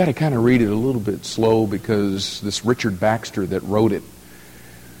 You got to kind of read it a little bit slow, because this Richard Baxter that wrote it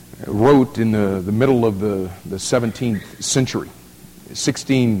wrote in the middle of the 17th century,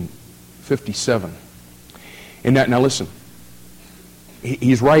 1657. And now listen,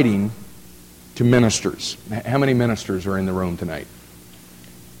 he's writing to ministers. How many ministers are in the room tonight?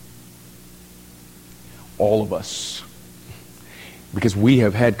 All of us. Because we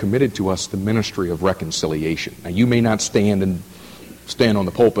have had committed to us the ministry of reconciliation. Now, you may not stand on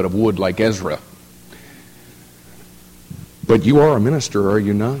the pulpit of wood like Ezra, but you are a minister, are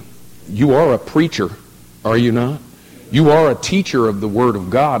you not? You are a preacher, are you not? You are a teacher of the Word of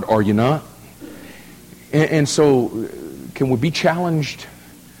God, are you not? And so, can we be challenged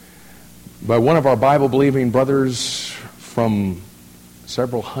by one of our Bible-believing brothers from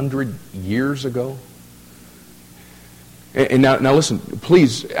several hundred years ago? And now listen,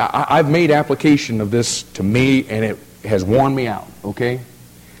 please, I've made application of this to me, and it has worn me out, okay?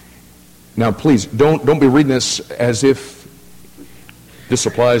 Now, please, don't be reading this as if this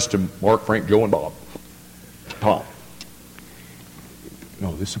applies to Mark, Frank, Joe, and Bob. Tom.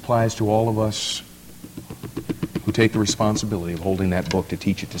 No, this applies to all of us who take the responsibility of holding that book to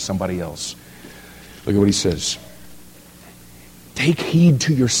teach it to somebody else. Look at what he says. Take heed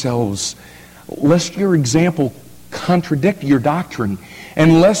to yourselves, lest your example contradict your doctrine,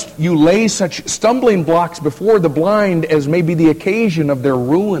 and lest you lay such stumbling blocks before the blind as may be the occasion of their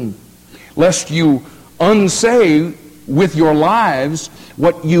ruin, lest you unsay with your lives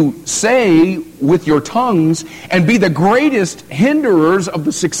what you say with your tongues, and be the greatest hinderers of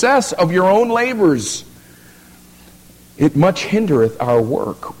the success of your own labors. It much hindereth our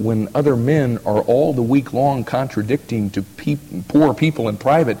work when other men are all the week long contradicting to poor people in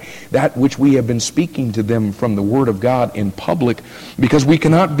private that which we have been speaking to them from the Word of God in public, because we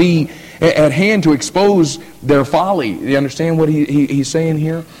cannot be at hand to expose their folly. You understand what he's saying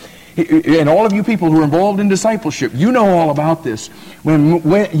here? And all of you people who are involved in discipleship, you know all about this. When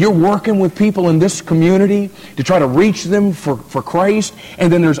you're working with people in this community to try to reach them for Christ,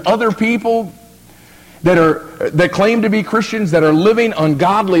 and then there's other people that claim to be Christians that are living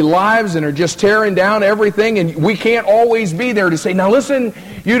ungodly lives and are just tearing down everything, and we can't always be there to say, now listen,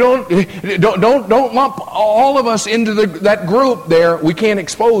 you don't lump all of us into that group there. We can't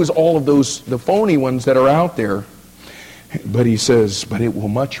expose all of the phony ones that are out there. But he says, but it will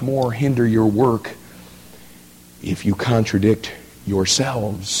much more hinder your work if you contradict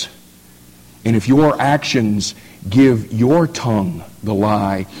yourselves, and if your actions give your tongue the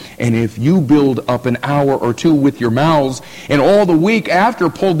lie, and if you build up an hour or two with your mouths, and all the week after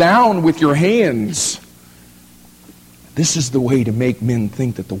pull down with your hands. This is the way to make men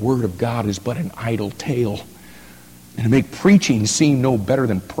think that the Word of God is but an idle tale, and to make preaching seem no better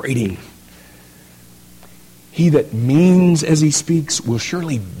than prating. He that means as he speaks will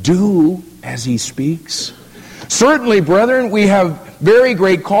surely do as he speaks. Certainly, brethren, we have very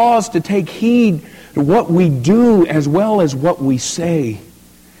great cause to take heed to what we do as well as what we say.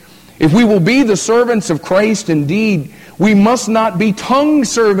 If we will be the servants of Christ indeed, we must not be tongue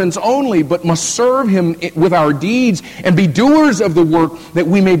servants only, but must serve Him with our deeds and be doers of the work, that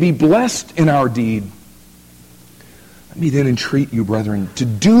we may be blessed in our deed. Let me then entreat you, brethren, to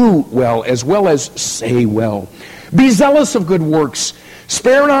do well as say well. Be zealous of good works.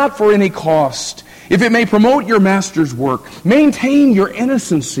 Spare not for any cost, if it may promote your master's work. Maintain your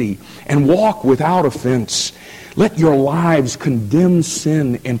innocency and walk without offense. Let your lives condemn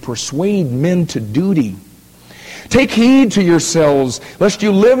sin and persuade men to duty. Take heed to yourselves, lest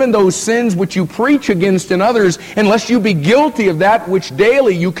you live in those sins which you preach against in others, and lest you be guilty of that which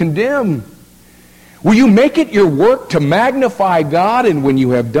daily you condemn. Will you make it your work to magnify God, and when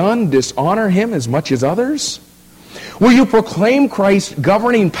you have done, dishonor Him as much as others? Will you proclaim Christ's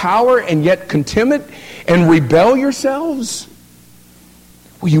governing power and yet contemn it and rebel yourselves?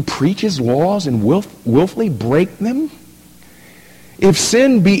 Will you preach His laws and willfully break them? If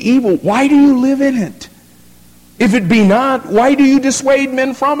sin be evil, why do you live in it? If it be not, why do you dissuade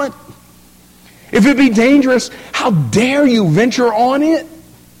men from it? If it be dangerous, how dare you venture on it?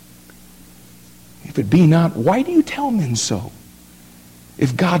 If it be not, why do you tell men so?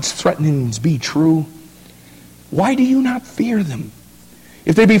 If God's threatenings be true, why do you not fear them?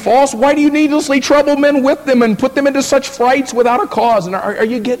 If they be false, why do you needlessly trouble men with them and put them into such frights without a cause? And are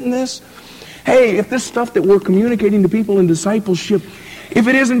you getting this? Hey, if this stuff that we're communicating to people in discipleship, if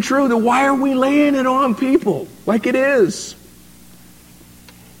it isn't true, then why are we laying it on people like it is?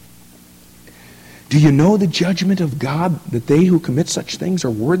 Do you know the judgment of God, that they who commit such things are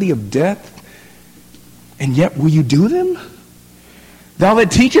worthy of death? And yet will you do them? Thou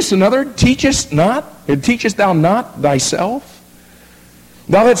that teachest another, teachest thou not thyself?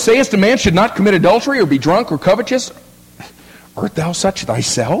 Thou that sayest a man should not commit adultery, or be drunk, or covetous, art thou such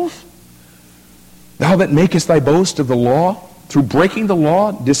thyself? Thou that makest thy boast of the law, through breaking the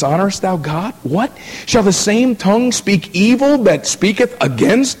law, dishonorest thou God? What? Shall the same tongue speak evil that speaketh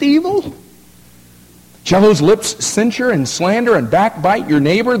against evil? Shall those lips censure and slander and backbite your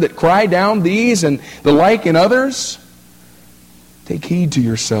neighbor, that cry down these and the like in others? Take heed to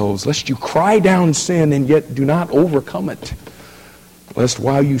yourselves, lest you cry down sin and yet do not overcome it. Lest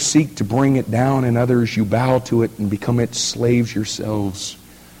while you seek to bring it down in others, you bow to it and become its slaves yourselves.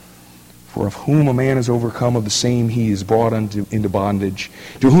 For of whom a man is overcome, of the same he is brought into bondage.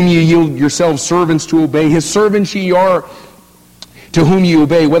 To whom ye yield yourselves servants to obey, his servants ye are, to whom ye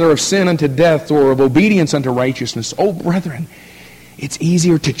obey, whether of sin unto death or of obedience unto righteousness. Oh, brethren, it's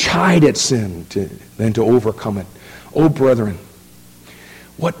easier to chide at sin than to overcome it. Oh, brethren,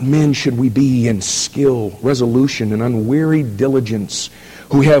 what men should we be in skill, resolution, and unwearied diligence,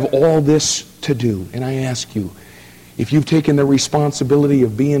 who have all this to do? And I ask you, if you've taken the responsibility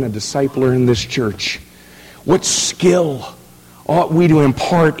of being a discipler in this church, what skill ought we to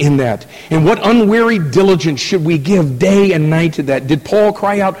impart in that? And what unwearied diligence should we give day and night to that? Did Paul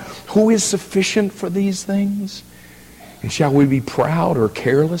cry out, who is sufficient for these things? And shall we be proud or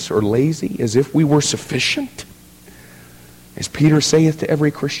careless or lazy, as if we were sufficient? As Peter saith to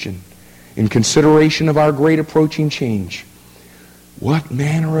every Christian, in consideration of our great approaching change, what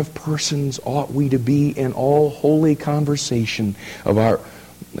manner of persons ought we to be in all holy conversation of our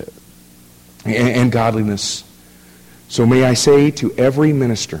and godliness? So may I say to every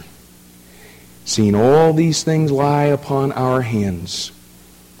minister, seeing all these things lie upon our hands,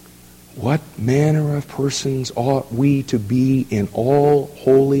 what manner of persons ought we to be in all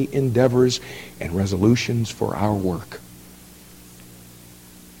holy endeavors and resolutions for our work?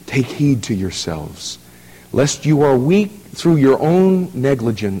 Take heed to yourselves, lest you are weak through your own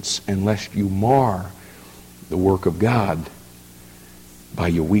negligence, and lest you mar the work of God by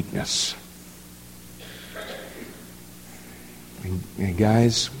your weakness. And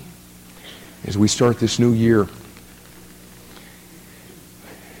guys, as we start this new year,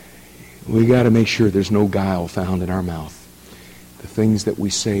 we got to make sure there's no guile found in our mouth. The things that we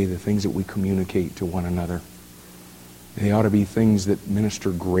say, the things that we communicate to one another, they ought to be things that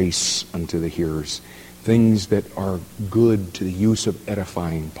minister grace unto the hearers. Things that are good to the use of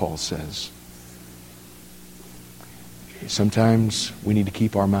edifying, Paul says. Sometimes we need to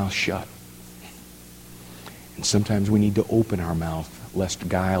keep our mouth shut. And sometimes we need to open our mouth, lest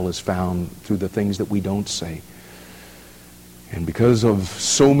guile is found through the things that we don't say. And because of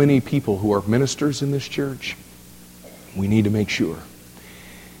so many people who are ministers in this church, we need to make sure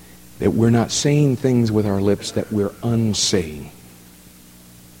that we're not saying things with our lips that we're unsaying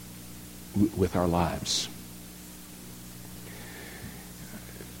with our lives.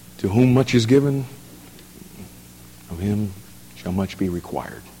 To whom much is given, of him shall much be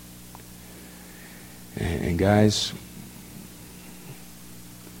required. And guys,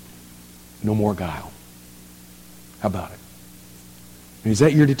 no more guile. How about it? Is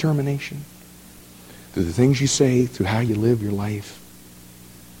that your determination? Through the things you say, through how you live your life?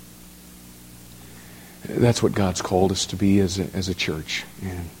 That's what God's called us to be as a church.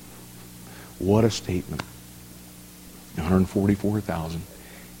 And what a statement. 144,000,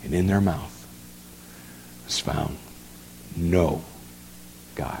 and in their mouth is found no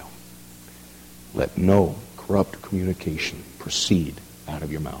guile. Let no corrupt communication proceed out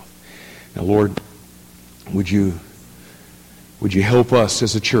of your mouth. Now, Lord, would you help us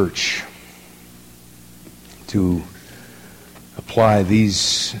as a church to apply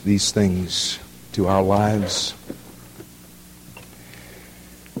these things to our lives?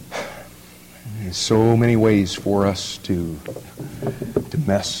 There's so many ways for us to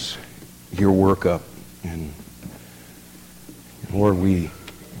mess your work up. And Lord, we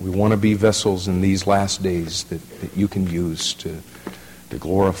want to be vessels in these last days that you can use to to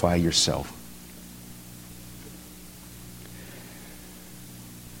glorify yourself.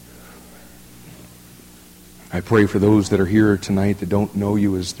 I pray for those that are here tonight that don't know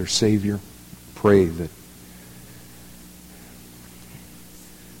you as their Savior. Pray that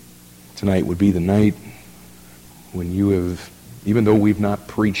tonight would be the night when you have, even though we've not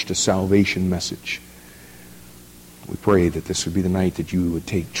preached a salvation message, we pray that this would be the night that you would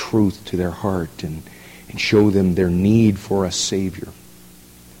take truth to their heart and show them their need for a Savior.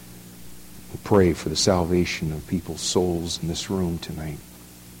 We pray for the salvation of people's souls in this room tonight.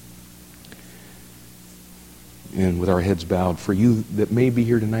 And with our heads bowed, for you that may be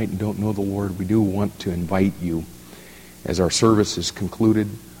here tonight and don't know the Lord, we do want to invite you, as our service is concluded,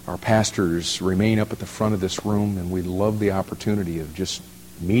 our pastors remain up at the front of this room, and we love the opportunity of just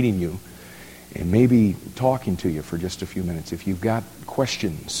meeting you and maybe talking to you for just a few minutes. If you've got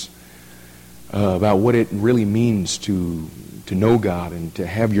questions about what it really means to know God and to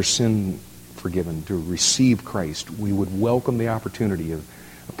have your sin forgiven, to receive Christ, we would welcome the opportunity of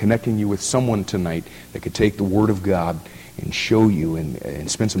connecting you with someone tonight that could take the Word of God and show you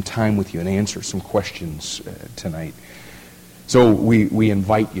and spend some time with you and answer some questions tonight. So we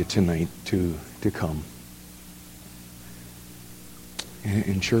invite you tonight to come.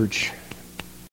 In church,